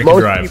cannot drink and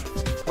drive.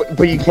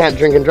 But you can't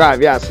drink and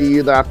drive. Yeah, so you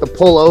either have to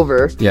pull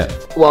over.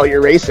 While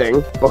you're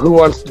racing, but who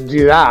wants to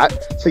do that?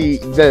 So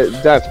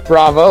that's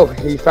bravo.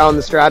 He found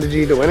the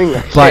strategy to winning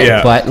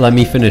that. But let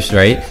me finish,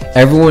 right?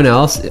 Everyone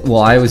else,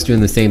 well, I was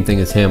doing the same thing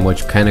as him,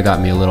 which kind of got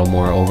me a little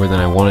more over than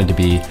I wanted to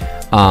be,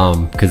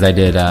 because I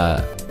did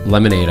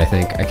lemonade, I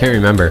think. I can't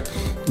remember.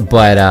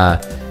 But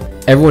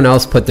everyone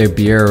else put their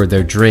beer or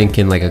their drink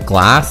in like a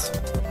glass.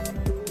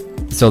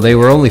 So they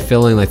were only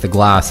filling like the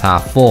glass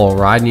half full.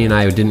 Rodney and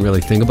I didn't really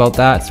think about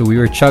that, so we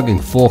were chugging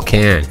full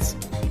cans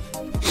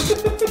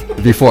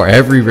before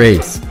every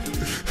race.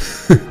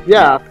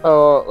 Yeah,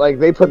 so like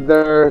they put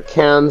their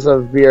cans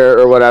of beer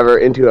or whatever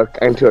into a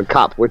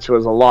cup, which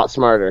was a lot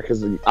smarter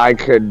because I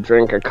could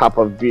drink a cup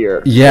of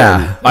beer.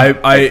 Yeah, I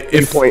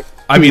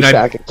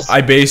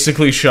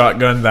basically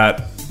shotgunned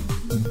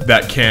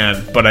that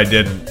can, but I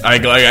didn't. I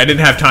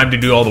didn't have time to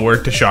do all the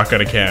work to shotgun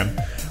a can.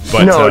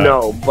 But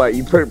but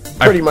you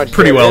pretty much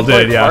pretty did. well It's,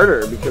 like, did, yeah.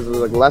 harder because there's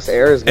like less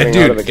air is And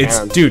getting out of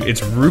dude, the can.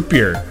 it's root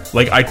beer.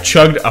 Like I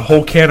chugged a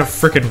whole can of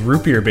freaking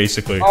root beer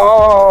basically.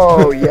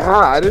 Oh yeah,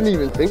 I didn't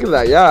even think of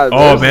that. Yeah.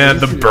 Oh man,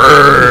 the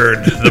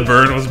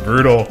burn was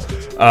brutal.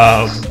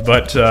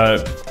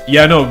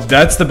 Yeah, no,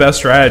 that's the best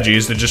strategy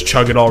is to just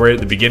chug it all right at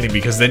the beginning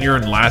because then you're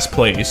in last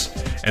place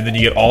and then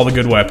you get all the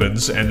good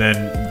weapons and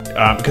then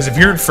because if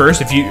you're in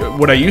first,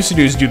 what I used to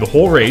do is do the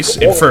whole race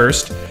in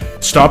first,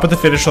 stop at the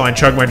finish line,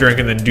 chug my drink,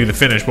 and then do the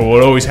finish. But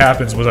what always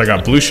happens was I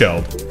got blue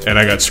shelled and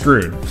I got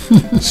screwed.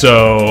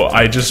 So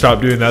I just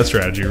stopped doing that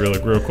strategy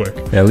real quick.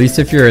 Yeah, at least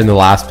if you're in the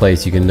last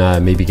place, you can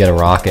maybe get a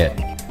rocket.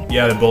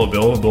 Yeah, the bullet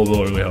bill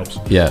really helps.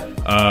 Yeah.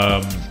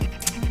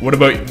 What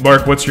about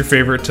Mark? What's your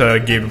favorite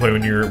game to play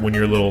when you're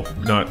a little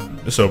not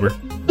sober?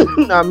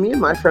 Me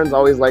and my friends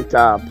always liked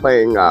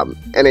playing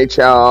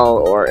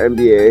NHL or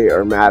NBA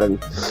or Madden.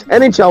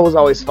 NHL was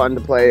always fun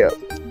to play.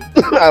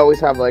 I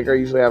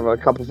usually have a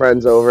couple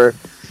friends over,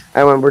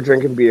 and when we're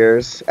drinking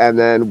beers, and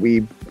then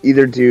we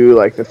either do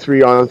like the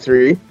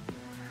 3-on-3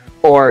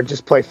 or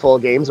just play full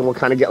games, and we'll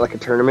kind of get like a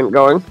tournament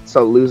going.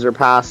 So loser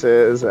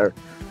passes, or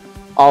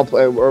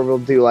we'll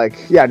do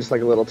just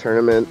like a little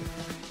tournament.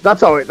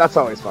 That's always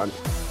fun.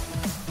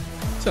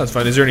 Sounds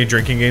fun. Is there any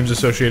drinking games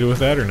associated with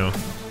that or no?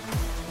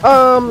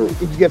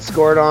 If you get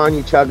scored on,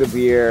 you chug a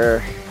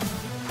beer.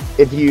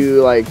 If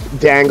you like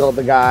dangle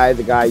the guy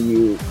that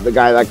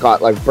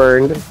got like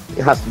burned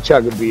has to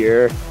chug a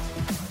beer.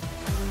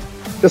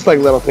 Just like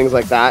little things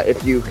like that.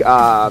 If you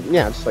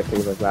just like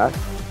things like that.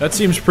 That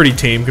seems pretty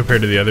tame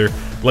compared to the other.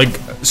 Like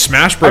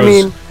Smash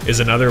Bros is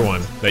another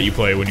one that you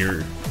play when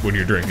you're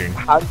drinking.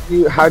 How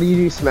do you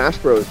do Smash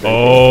Bros? Drinking?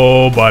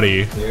 Oh,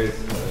 buddy. There's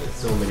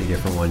so many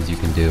different ones you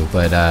can do,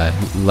 but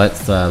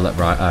let's let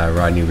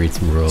Rodney read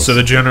some rules. So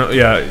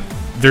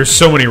there's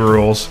so many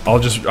rules.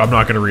 I'm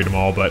not going to read them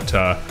all, but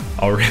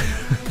I'll read.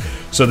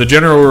 So the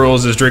general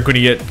rules is drink when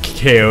you get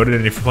KO'd,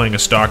 and if you're playing a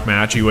stock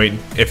match, you wait.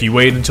 If you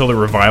wait until the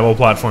revival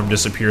platform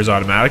disappears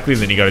automatically,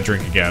 then you got to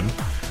drink again.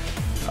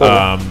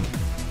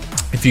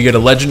 If you get a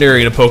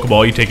legendary in a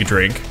Pokeball, you take a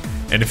drink,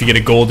 and if you get a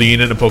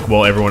Goldeen in a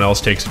Pokeball, everyone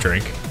else takes a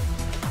drink.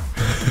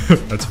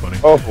 That's funny.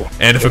 Oh,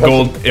 and if a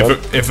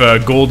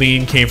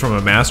Goldeen came from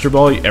a Master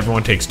Ball,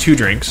 everyone takes 2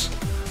 drinks.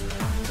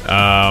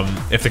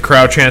 If the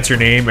crowd chants your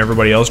name,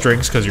 everybody else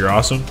drinks because you're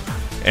awesome.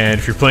 And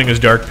if you're playing as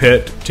Dark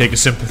Pit, take a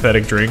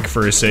sympathetic drink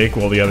for his sake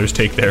while the others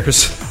take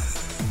theirs.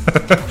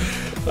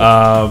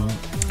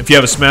 If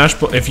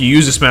you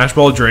use a Smash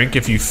Ball, drink.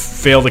 If you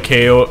fail to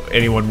KO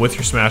anyone with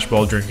your Smash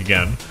Ball, drink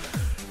again.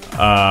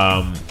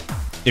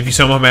 If you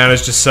somehow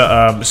manage to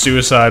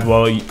suicide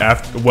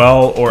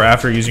or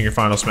after using your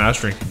final Smash,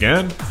 drink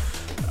again.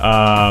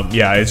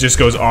 It just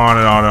goes on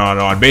and on and on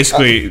and on.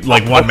 Basically,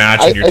 one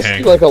match in your tank. I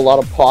see like a lot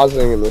of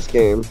pausing in this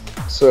game,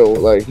 so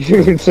like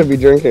you should be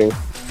drinking.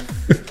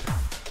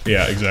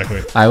 Yeah,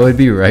 exactly. I would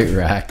be right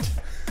racked.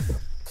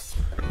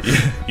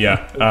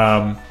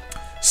 Yeah.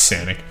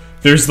 Sonic.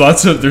 There's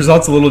lots of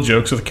little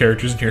jokes with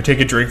characters in here.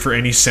 Take a drink for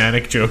any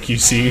Sonic joke you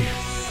see.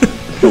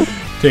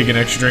 Take an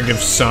extra drink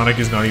if Sonic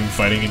is not even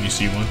fighting and you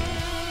see one.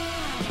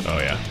 Oh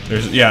yeah.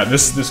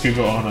 This could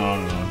go on and on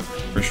and on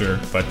for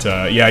sure. But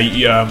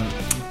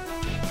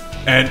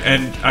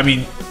and I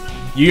mean,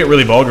 you get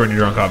really vulgar when you're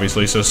drunk,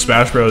 obviously. So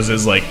Smash Bros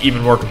is like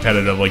even more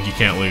competitive. Like you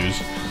can't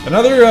lose.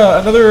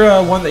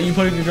 Another one that you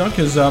play when you're drunk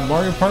is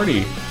Mario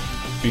Party,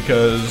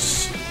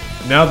 because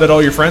now that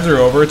all your friends are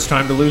over, it's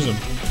time to lose them.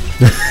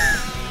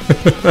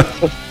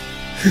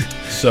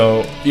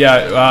 So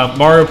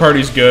Mario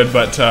Party's good,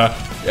 but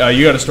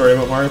you got a story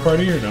about Mario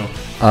Party or no?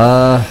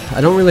 I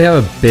don't really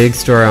have a big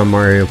story on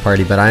Mario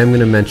Party, but I am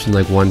going to mention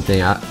like one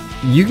thing.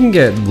 You can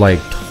get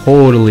like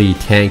totally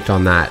tanked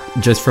on that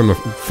just from a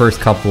first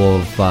couple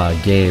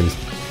of games,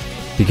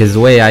 because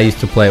the way I used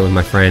to play it with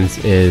my friends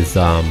is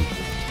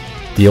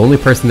the only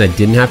person that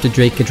didn't have to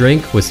drink a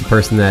drink was the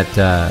person that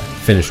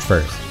finished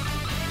first.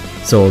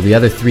 So the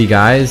other 3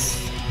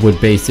 guys would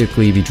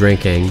basically be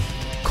drinking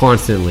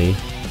constantly,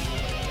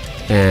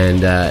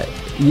 and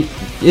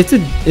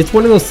it's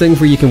one of those things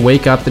where you can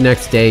wake up the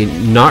next day,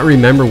 not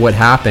remember what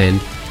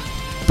happened,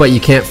 but you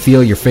can't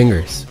feel your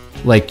fingers.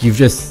 Like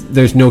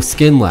there's no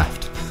skin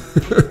left.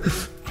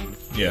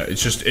 Yeah,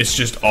 it's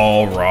just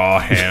all raw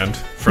hand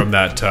from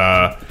that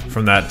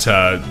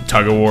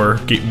tug of war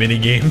mini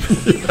game.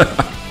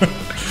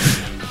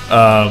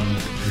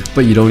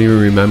 But you don't even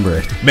remember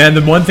it. Man,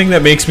 the one thing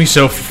that makes me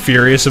so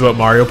furious about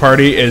Mario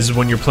Party is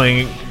when you're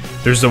playing.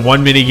 There's the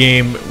one mini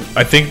game.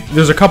 I think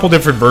there's a couple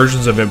different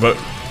versions of it, but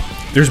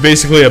there's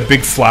basically a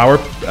big flower,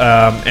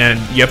 and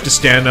you have to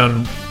stand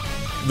on,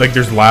 like,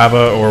 there's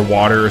lava or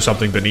water or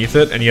something beneath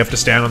it, and you have to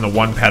stand on the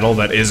one pedal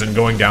that isn't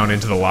going down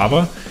into the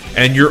lava.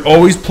 And you're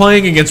always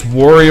playing against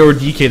Wario or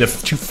DK, the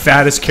 2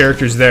 fattest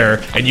characters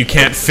there, and you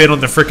can't fit on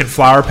the frickin'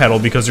 flower pedal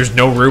because there's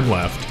no room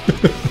left.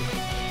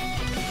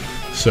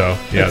 So,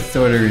 yeah. I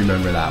sort of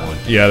remember that one.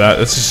 Yeah,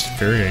 that's just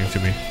infuriating to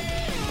me.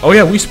 Oh,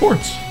 yeah, Wii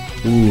Sports.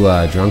 Ooh,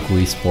 Drunk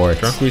Wii Sports.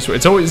 Drunk Wii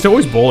Sports. It's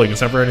always bowling.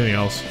 It's never anything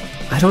else.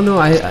 I don't know.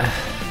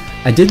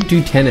 I did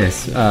do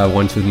tennis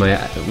once with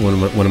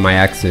one of my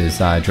exes,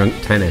 drunk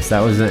tennis.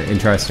 That was an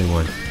interesting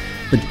one.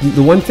 But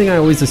the one thing I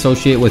always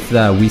associate with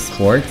Wii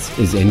Sports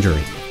is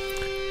injury.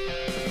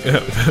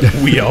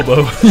 Wii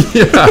elbow.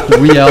 Yeah,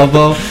 Wii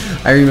elbow.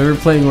 I remember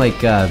playing like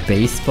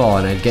baseball,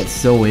 and I'd get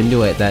so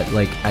into it that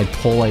like I'd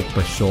pull like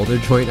my shoulder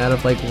joint out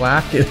of like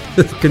whack and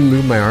couldn't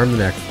move my arm the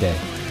next day.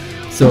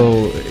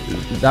 So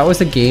that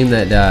was a game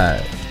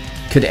that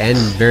could end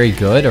very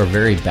good or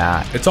very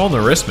bad. It's all in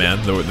the wrist,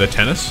 man. The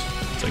tennis.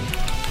 It's like,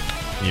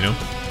 you know,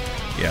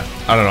 yeah.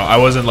 I don't know. I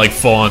wasn't like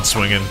full on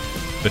swinging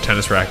the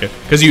tennis racket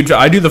because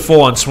I do the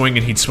full on swing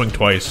and he'd swing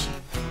twice.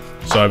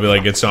 So I'd be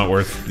like, it's not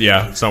worth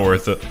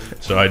it.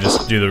 So I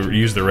just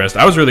use the wrist.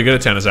 I was really good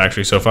at tennis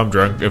actually. So if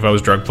I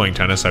was drunk playing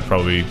tennis, I'd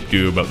probably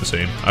do about the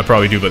same. I'd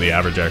probably do about the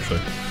average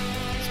actually.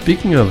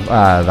 Speaking of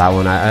that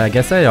one, I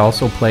guess I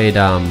also played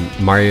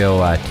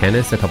Mario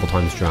Tennis a couple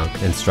times drunk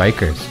and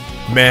Strikers.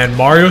 Man,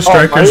 Mario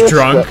Strikers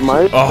drunk.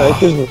 Mario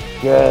Strikers was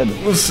good.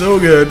 It was so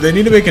good. They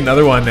need to make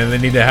another one, and they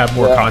need to have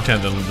more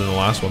content than the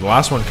last one. The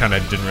last one kind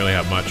of didn't really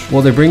have much.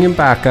 Well, they're bringing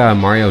back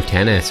Mario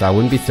Tennis, so I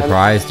wouldn't be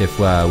surprised if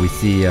we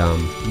see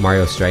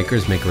Mario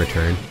Strikers make a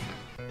return.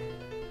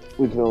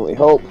 We can only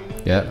hope.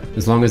 Yeah,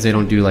 as long as they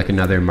don't do like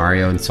another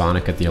Mario and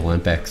Sonic at the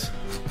Olympics.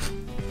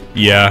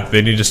 Yeah,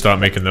 they need to stop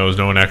making those.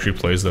 No one actually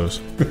plays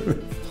those.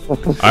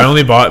 I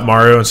only bought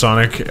Mario and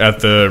Sonic at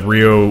the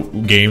Rio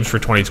Games for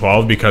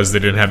 2012 because they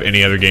didn't have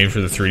any other games for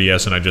the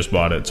 3DS, and I just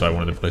bought it, so I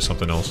wanted to play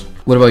something else.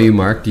 What about you,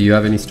 Mark? Do you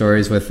have any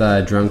stories with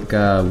drunk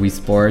Wii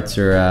Sports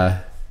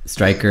or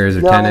Strikers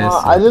or tennis?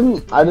 No, I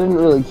didn't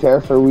really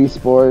care for Wii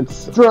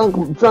Sports.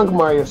 Drunk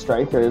Mario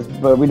Strikers,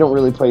 but we don't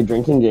really play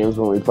drinking games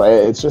when we play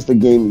it. It's just a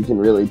game you can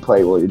really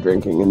play while you're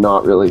drinking and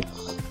not really,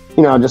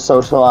 just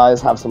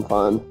socialize, have some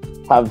fun.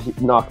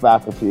 Have knocked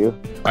back a few.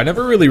 I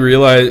never really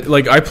realized,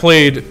 like, I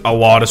played a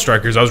lot of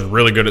Strikers. I was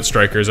really good at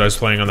Strikers. I was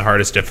playing on the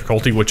hardest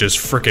difficulty, which is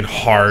freaking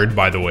hard,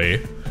 by the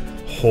way.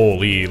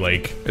 Holy,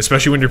 like,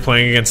 especially when you're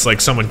playing against,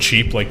 like, someone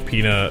cheap, like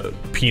Pina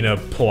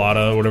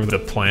Pilata, whatever the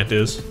plant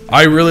is.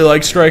 I really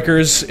liked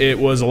Strikers. It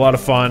was a lot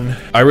of fun.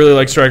 I really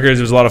liked Strikers.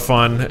 It was a lot of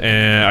fun,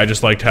 and I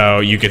just liked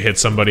how you could hit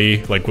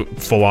somebody, like,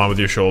 full on with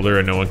your shoulder,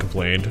 and no one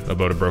complained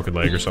about a broken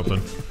leg or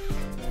something.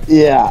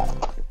 Yeah.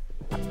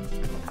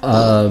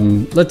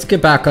 Let's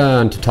get back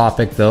on to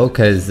topic though,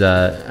 because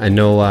I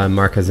know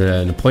Mark has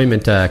an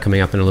appointment coming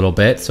up in a little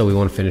bit, so we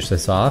want to finish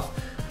this off.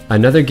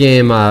 Another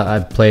game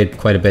I've played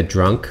quite a bit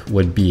drunk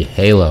would be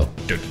Halo.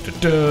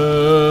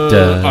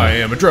 I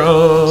am a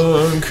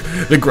drunk.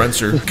 The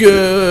grunts are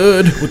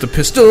good with the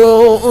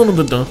pistol.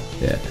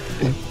 Yeah.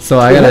 So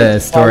I got a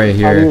story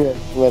here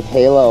with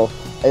Halo.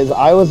 Is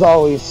I was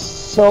always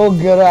so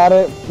good at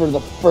it for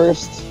the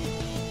first,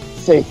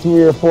 say,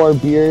 3 or 4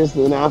 beers,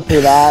 and then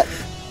after that.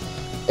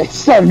 It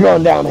started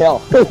going downhill.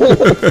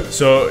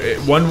 So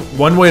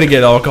one way to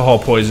get alcohol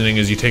poisoning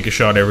is you take a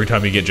shot every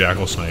time you get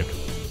jackal sniped.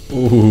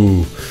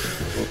 Ooh.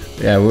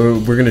 Yeah,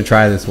 we're gonna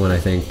try this one, I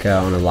think,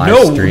 on a live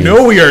stream.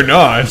 No, we are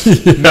not.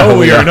 No,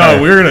 we are not.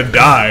 We're gonna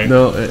die.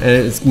 No, and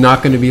it's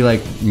not gonna be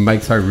like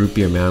Mike's Hard Root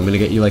Beer, man. I'm gonna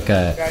get you like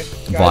a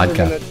vodka. You guys are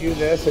gonna do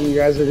this, and you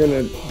guys are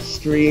gonna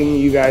stream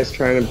you guys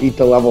trying to beat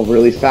the level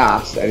really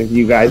fast. And if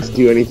you guys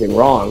do anything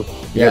wrong,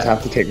 you guys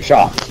have to take a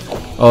shot.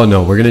 Oh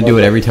no, we're gonna do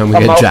it every time we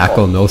get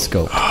Jackal no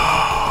scope.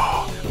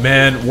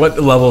 Man, what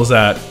level is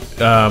that?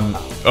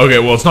 Okay,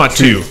 well it's not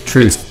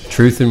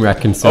Truth and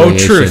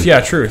reconciliation. Oh, truth.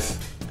 Yeah, truth.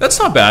 That's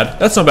not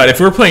bad. If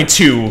we were playing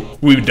 2,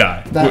 we would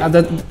die.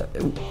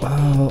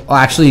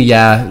 Actually,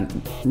 yeah.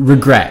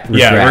 Regret.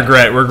 Yeah,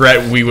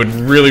 regret. We would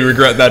really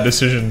regret that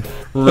decision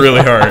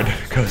really hard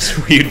because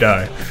we'd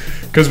die.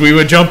 Because we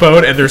would jump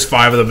out and there's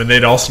 5 of them and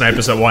they'd all snipe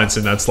us at once,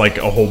 and that's like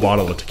a whole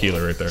bottle of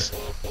tequila right there.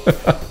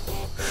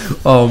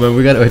 Oh man,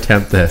 we got to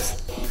attempt this.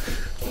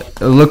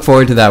 Look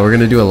forward to that. We're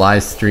gonna do a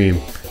live stream.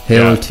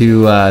 Halo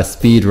 2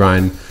 speed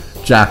run.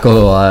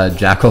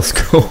 Jackal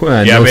scope.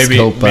 Maybe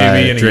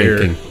in a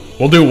drinking. year.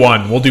 We'll do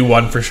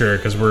one for sure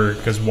because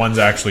 1's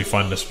actually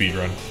fun to speed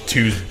run.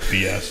 2's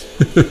BS.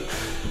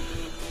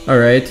 All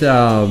right,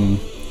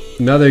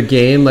 another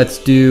game. Let's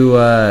do.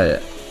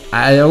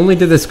 I only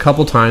did this a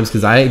couple times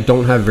because I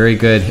don't have very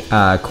good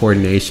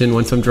coordination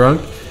once I'm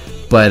drunk.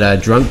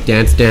 But Drunk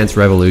Dance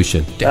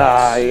Revolution.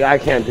 I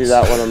can't do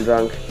that when I'm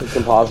drunk. It's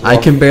impossible. I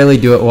can barely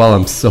do it while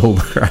I'm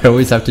sober. I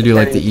always have to do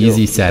like the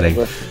easy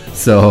setting.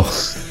 So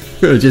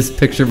just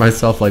picture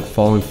myself like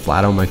falling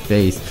flat on my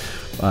face.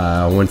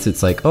 Once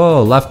it's like,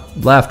 oh,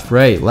 left,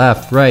 right.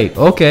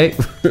 Okay.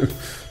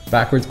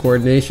 Backwards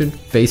coordination,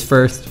 face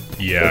first.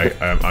 Yeah,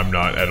 I'm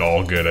not at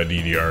all good at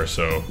DDR,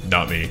 so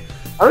not me.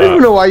 I don't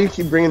even know why you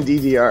keep bringing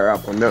DDR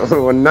up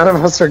when none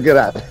of us are good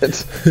at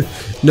it.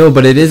 No,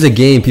 but it is a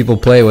game people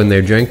play when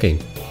they're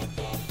drinking.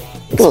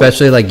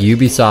 Especially like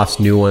Ubisoft's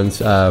new ones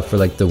for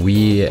like the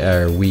Wii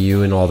or Wii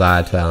U and all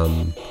that.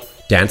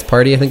 Dance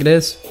Party, I think it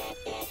is.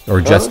 Or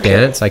Just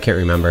Dance, I can't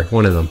remember.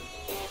 One of them.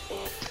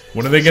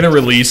 When are they going to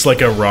release like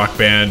a Rock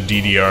Band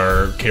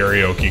DDR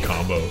karaoke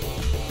combo?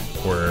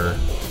 Where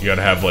you got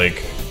to have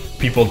like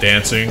people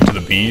dancing to the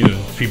beat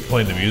and people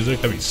playing the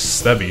music.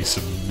 That'd be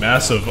some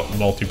massive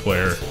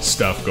multiplayer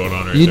stuff going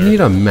on right You'd there. need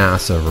a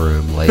massive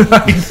room, like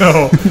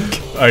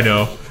I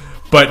know.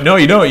 But no,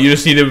 you don't. You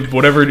just need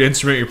whatever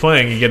instrument you're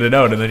playing, you get it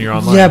out, and then you're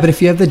online. Yeah, but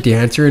if you have the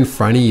dancer in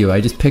front of you,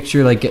 I just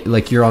picture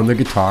like you're on the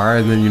guitar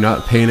and then you're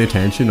not paying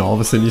attention. All of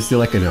a sudden, you see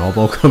like an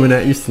elbow coming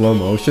at you, slow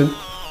motion.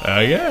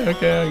 Yeah,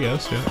 okay, I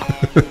guess.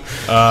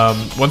 Yeah.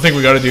 One thing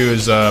we got to do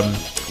is,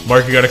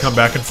 Mark, you got to come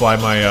back and fly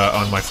my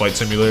on my flight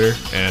simulator,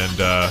 and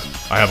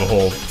I have a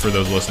whole, for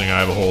those listening, I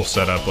have a whole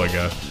setup, like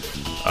a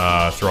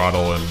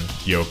throttle and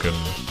yoke and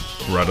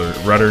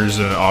rudders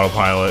and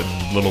autopilot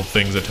and little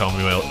things that tell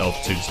me my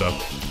altitude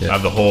stuff. Yeah. I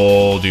have the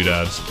whole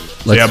doodads.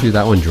 Let's do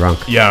that one drunk.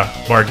 Yeah,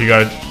 Mark, you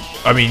got.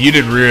 I mean, you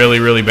did really,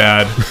 really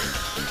bad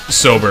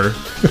sober.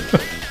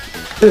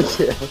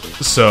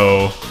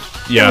 So.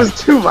 Yeah. It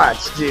was too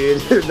much,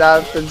 dude.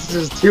 It's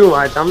just too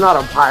much. I'm not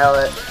a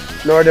pilot,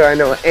 nor do I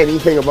know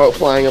anything about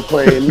flying a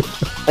plane.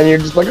 And you're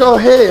just like, oh,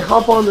 hey,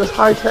 hop on this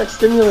high-tech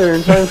simulator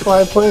and try and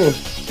fly a plane.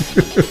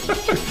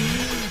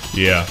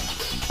 Yeah,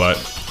 but,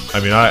 I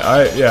mean,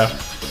 yeah.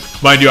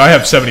 Mind you, I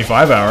have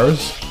 75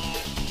 hours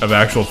of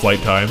actual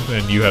flight time,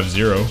 and you have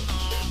 0.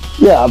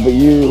 Yeah, but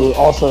you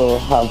also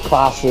have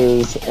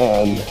classes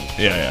and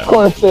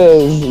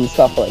courses and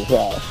stuff like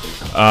that.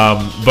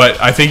 But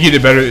I think you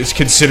did better. It's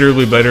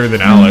considerably better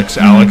than Alex.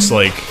 Alex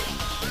did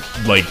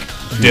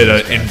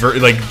a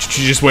invert, like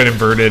she just went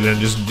inverted and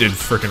just did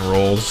freaking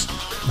rolls.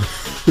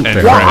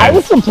 And yeah, I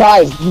was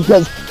surprised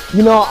because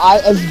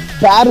I as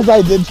bad as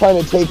I did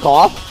trying to take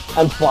off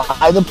and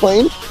fly the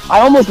plane, I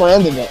almost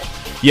landed it.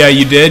 Yeah,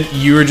 you did.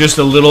 You were just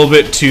a little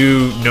bit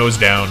too nose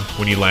down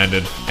when you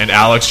landed, and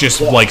Alex just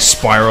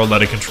spiraled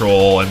out of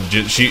control,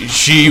 and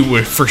she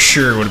would for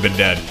sure would have been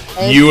dead.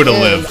 You would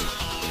have lived.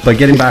 But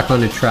getting back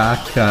on the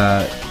track,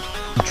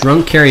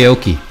 drunk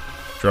karaoke.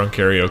 Drunk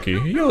karaoke.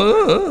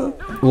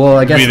 Well,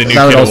 I guess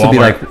that would also be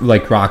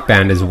like Rock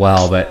Band as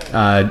well. But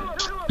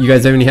you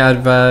guys have any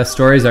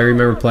stories? I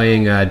remember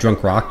playing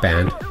Drunk Rock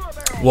Band.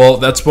 Well,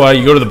 that's why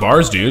you go to the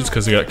bars, dudes,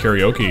 because they got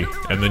karaoke,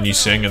 and then you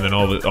sing, and then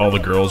all the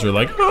girls are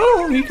like,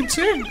 "Oh, he can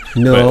sing."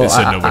 No,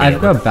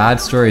 I've got bad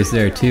stories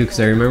there too,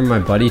 because I remember my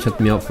buddy took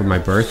me out for my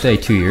birthday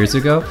 2 years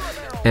ago.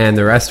 And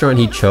the restaurant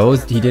he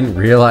chose, he didn't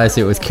realize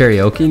it was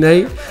karaoke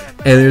night.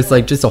 And there's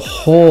like just a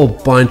whole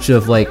bunch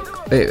of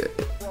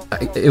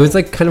it was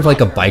like kind of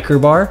like a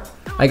biker bar,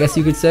 I guess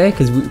you could say.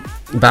 Because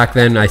back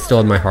then I still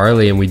had my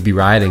Harley and we'd be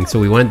riding. So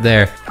we went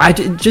there. I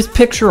just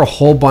picture a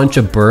whole bunch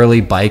of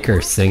burly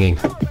bikers singing.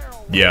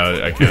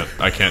 Yeah,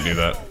 I can't do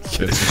that.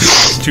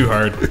 It's too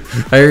hard.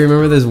 I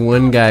remember this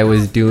one guy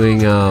was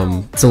doing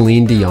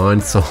Celine Dion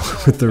song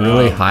with the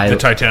really high. The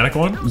Titanic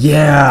one?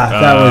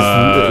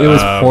 Yeah, it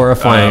was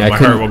horrifying. My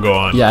heart will go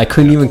on. Yeah, I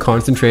couldn't even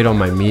concentrate on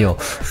my meal.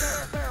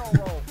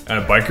 And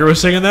a biker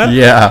was singing that?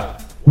 Yeah.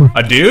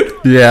 A dude?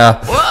 Yeah.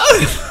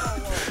 What?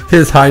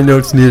 His high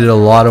notes needed a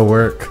lot of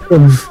work.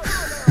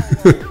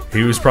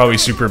 He was probably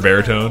super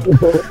baritone.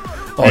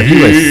 Oh,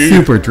 he was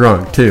super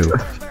drunk too.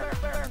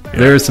 Yeah.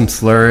 There was some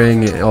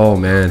slurring. Oh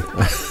man.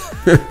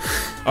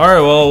 All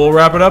right, well, we'll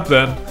wrap it up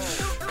then,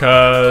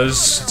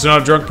 because it's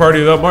not a drunk party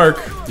without Mark.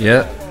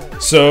 Yeah.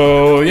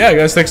 So yeah,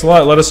 guys, thanks a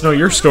lot. Let us know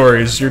your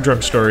stories, your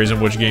drunk stories,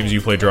 and which games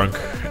you play drunk,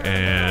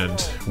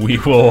 and we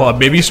will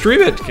maybe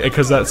stream it,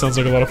 because that sounds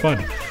like a lot of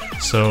fun.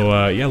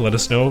 So yeah, let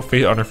us know on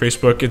our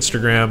Facebook,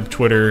 Instagram,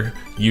 Twitter,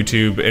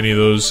 YouTube, any of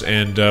those,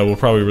 and we'll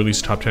probably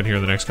release top 10 here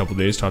in the next couple of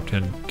days. Top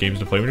 10 games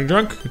to play when you're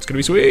drunk. It's gonna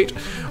be sweet.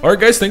 All right,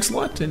 guys, thanks a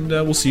lot, and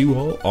we'll see you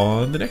all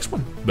on the next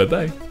one. Bye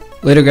bye.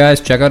 Later,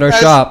 guys. Check out our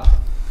shop.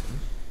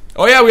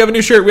 Oh yeah, we have a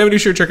new shirt.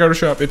 Check out our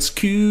shop. It's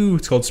cute.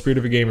 It's called Spirit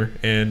of a Gamer,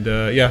 and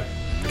yeah.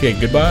 Okay,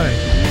 goodbye.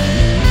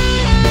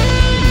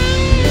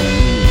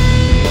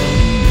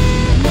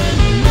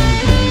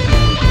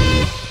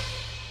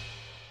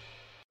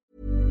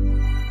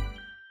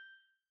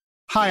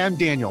 Hi, I'm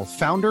Daniel,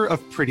 founder of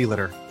Pretty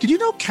Litter. Did you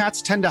know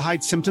cats tend to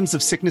hide symptoms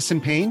of sickness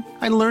and pain?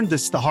 I learned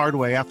this the hard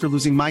way after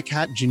losing my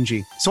cat,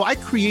 Gingy. So I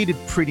created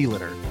Pretty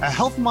Litter, a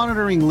health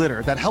monitoring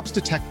litter that helps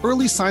detect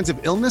early signs of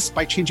illness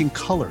by changing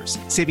colors,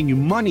 saving you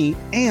money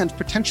and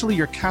potentially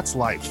your cat's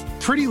life.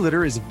 Pretty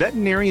Litter is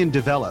veterinarian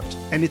developed,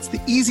 and it's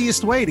the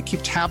easiest way to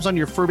keep tabs on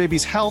your fur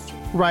baby's health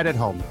right at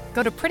home.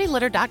 Go to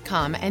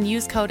prettylitter.com and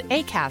use code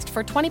ACAST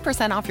for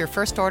 20% off your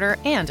first order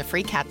and a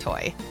free cat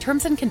toy.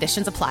 Terms and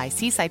conditions apply.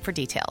 See site for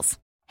details.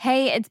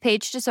 Hey, it's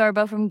Paige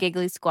DeSorbo from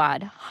Giggly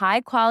Squad.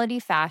 High quality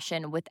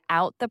fashion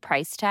without the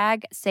price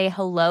tag. Say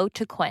hello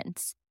to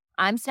Quince.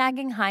 I'm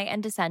snagging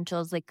high-end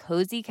essentials like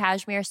cozy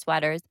cashmere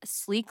sweaters,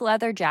 sleek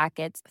leather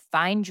jackets,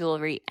 fine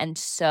jewelry, and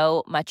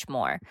so much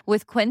more.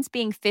 With Quince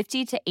being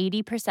 50 to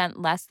 80%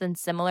 less than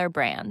similar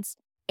brands.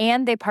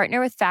 And they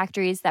partner with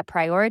factories that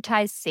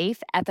prioritize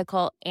safe,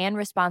 ethical, and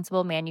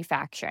responsible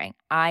manufacturing.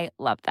 I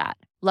love that.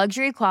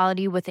 Luxury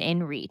quality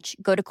within reach.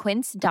 Go to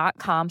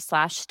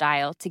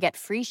quince.com/style to get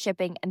free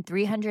shipping and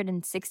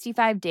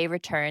 365-day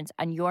returns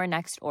on your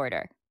next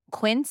order.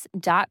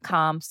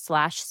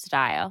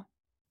 Quince.com/style.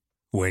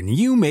 When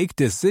you make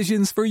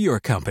decisions for your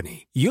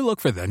company, you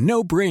look for the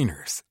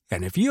no-brainers.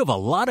 And if you have a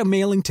lot of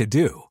mailing to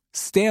do,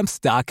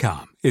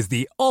 Stamps.com is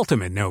the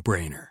ultimate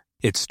no-brainer.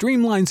 It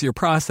streamlines your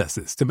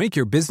processes to make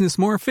your business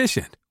more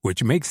efficient,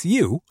 which makes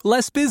you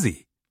less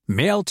busy.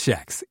 Mail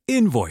checks,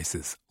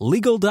 invoices,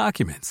 legal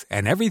documents,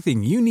 and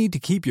everything you need to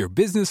keep your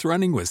business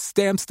running with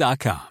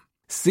Stamps.com.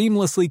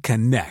 Seamlessly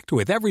connect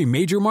with every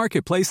major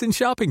marketplace and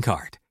shopping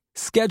cart.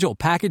 Schedule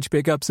package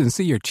pickups and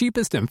see your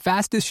cheapest and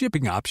fastest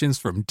shipping options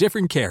from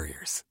different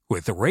carriers,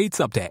 with rates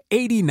up to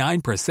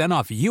 89%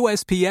 off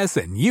USPS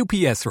and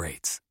UPS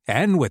rates.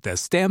 And with the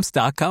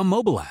Stamps.com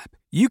mobile app,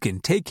 you can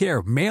take care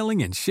of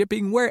mailing and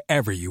shipping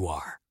wherever you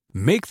are.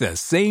 Make the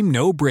same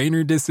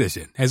no-brainer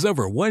decision as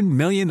over 1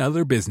 million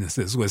other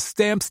businesses with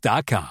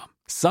Stamps.com.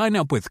 Sign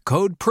up with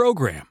code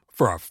PROGRAM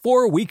for a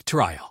 4-week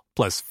trial,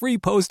 plus free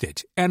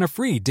postage and a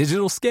free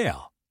digital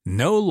scale.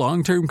 No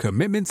long-term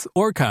commitments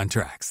or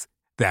contracts.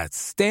 That's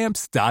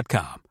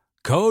Stamps.com.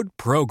 Code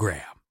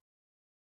PROGRAM.